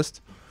professional list.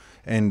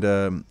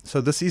 And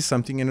so this is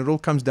something, and it all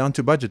comes down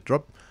to budget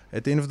drop.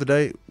 At the end of the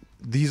day,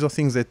 these are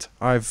things that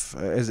as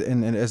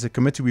a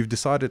committee, we've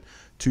decided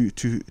to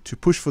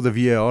push for the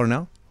VAR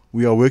now.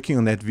 We are working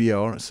on that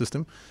VAR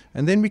system.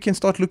 And then we can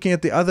start looking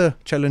at the other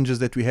challenges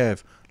that we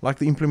have, like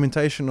the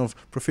implementation of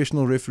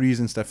professional referees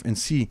and stuff, and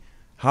see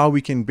how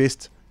we can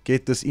best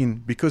get this in,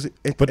 because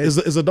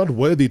is it not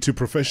worthy to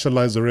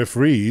professionalize the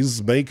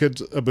referees, make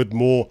it a bit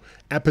more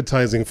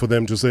appetizing for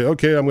them to say,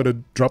 okay, I'm going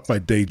to drop my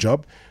day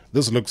job,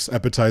 this looks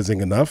appetizing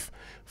enough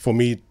for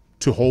me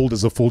to hold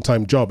as a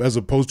full-time job, as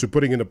opposed to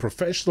putting in a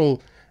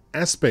professional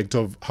aspect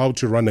of how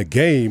to run a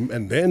game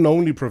and then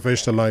only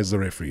professionalize the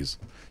referees?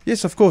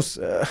 Yes, of course.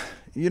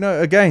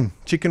 Again,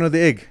 chicken or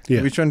the egg.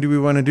 Which one do we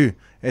want to do?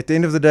 At the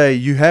end of the day,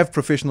 you have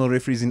professional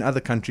referees in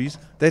other countries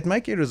that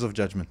make errors of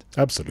judgment.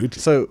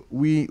 Absolutely. So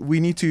we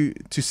need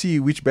to see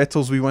which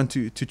battles we want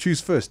to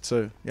choose first.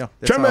 So, yeah,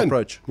 that's Chairman. our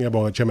approach. Yeah,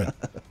 boy, Chairman.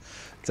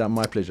 It's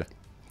my pleasure.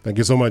 Thank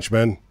you so much,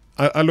 man.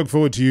 I look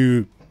forward to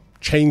you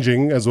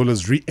changing as well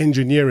as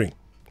re-engineering,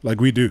 like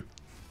we do,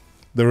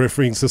 the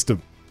refereeing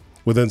system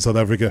within South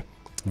Africa.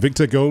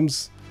 Victor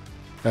Gomes,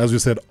 as we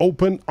said,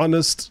 open,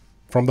 honest,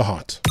 from the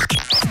heart.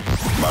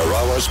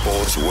 Marawa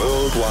Sports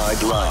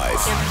Worldwide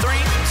Live. In 3,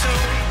 2,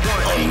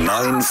 1. On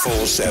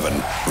 947,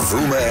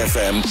 Vuma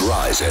FM,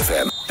 Rise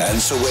FM, and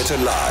Soweto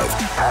Live.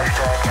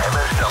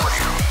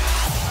 #MSW.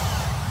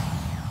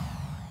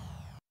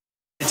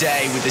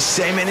 Today with the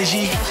same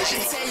energy.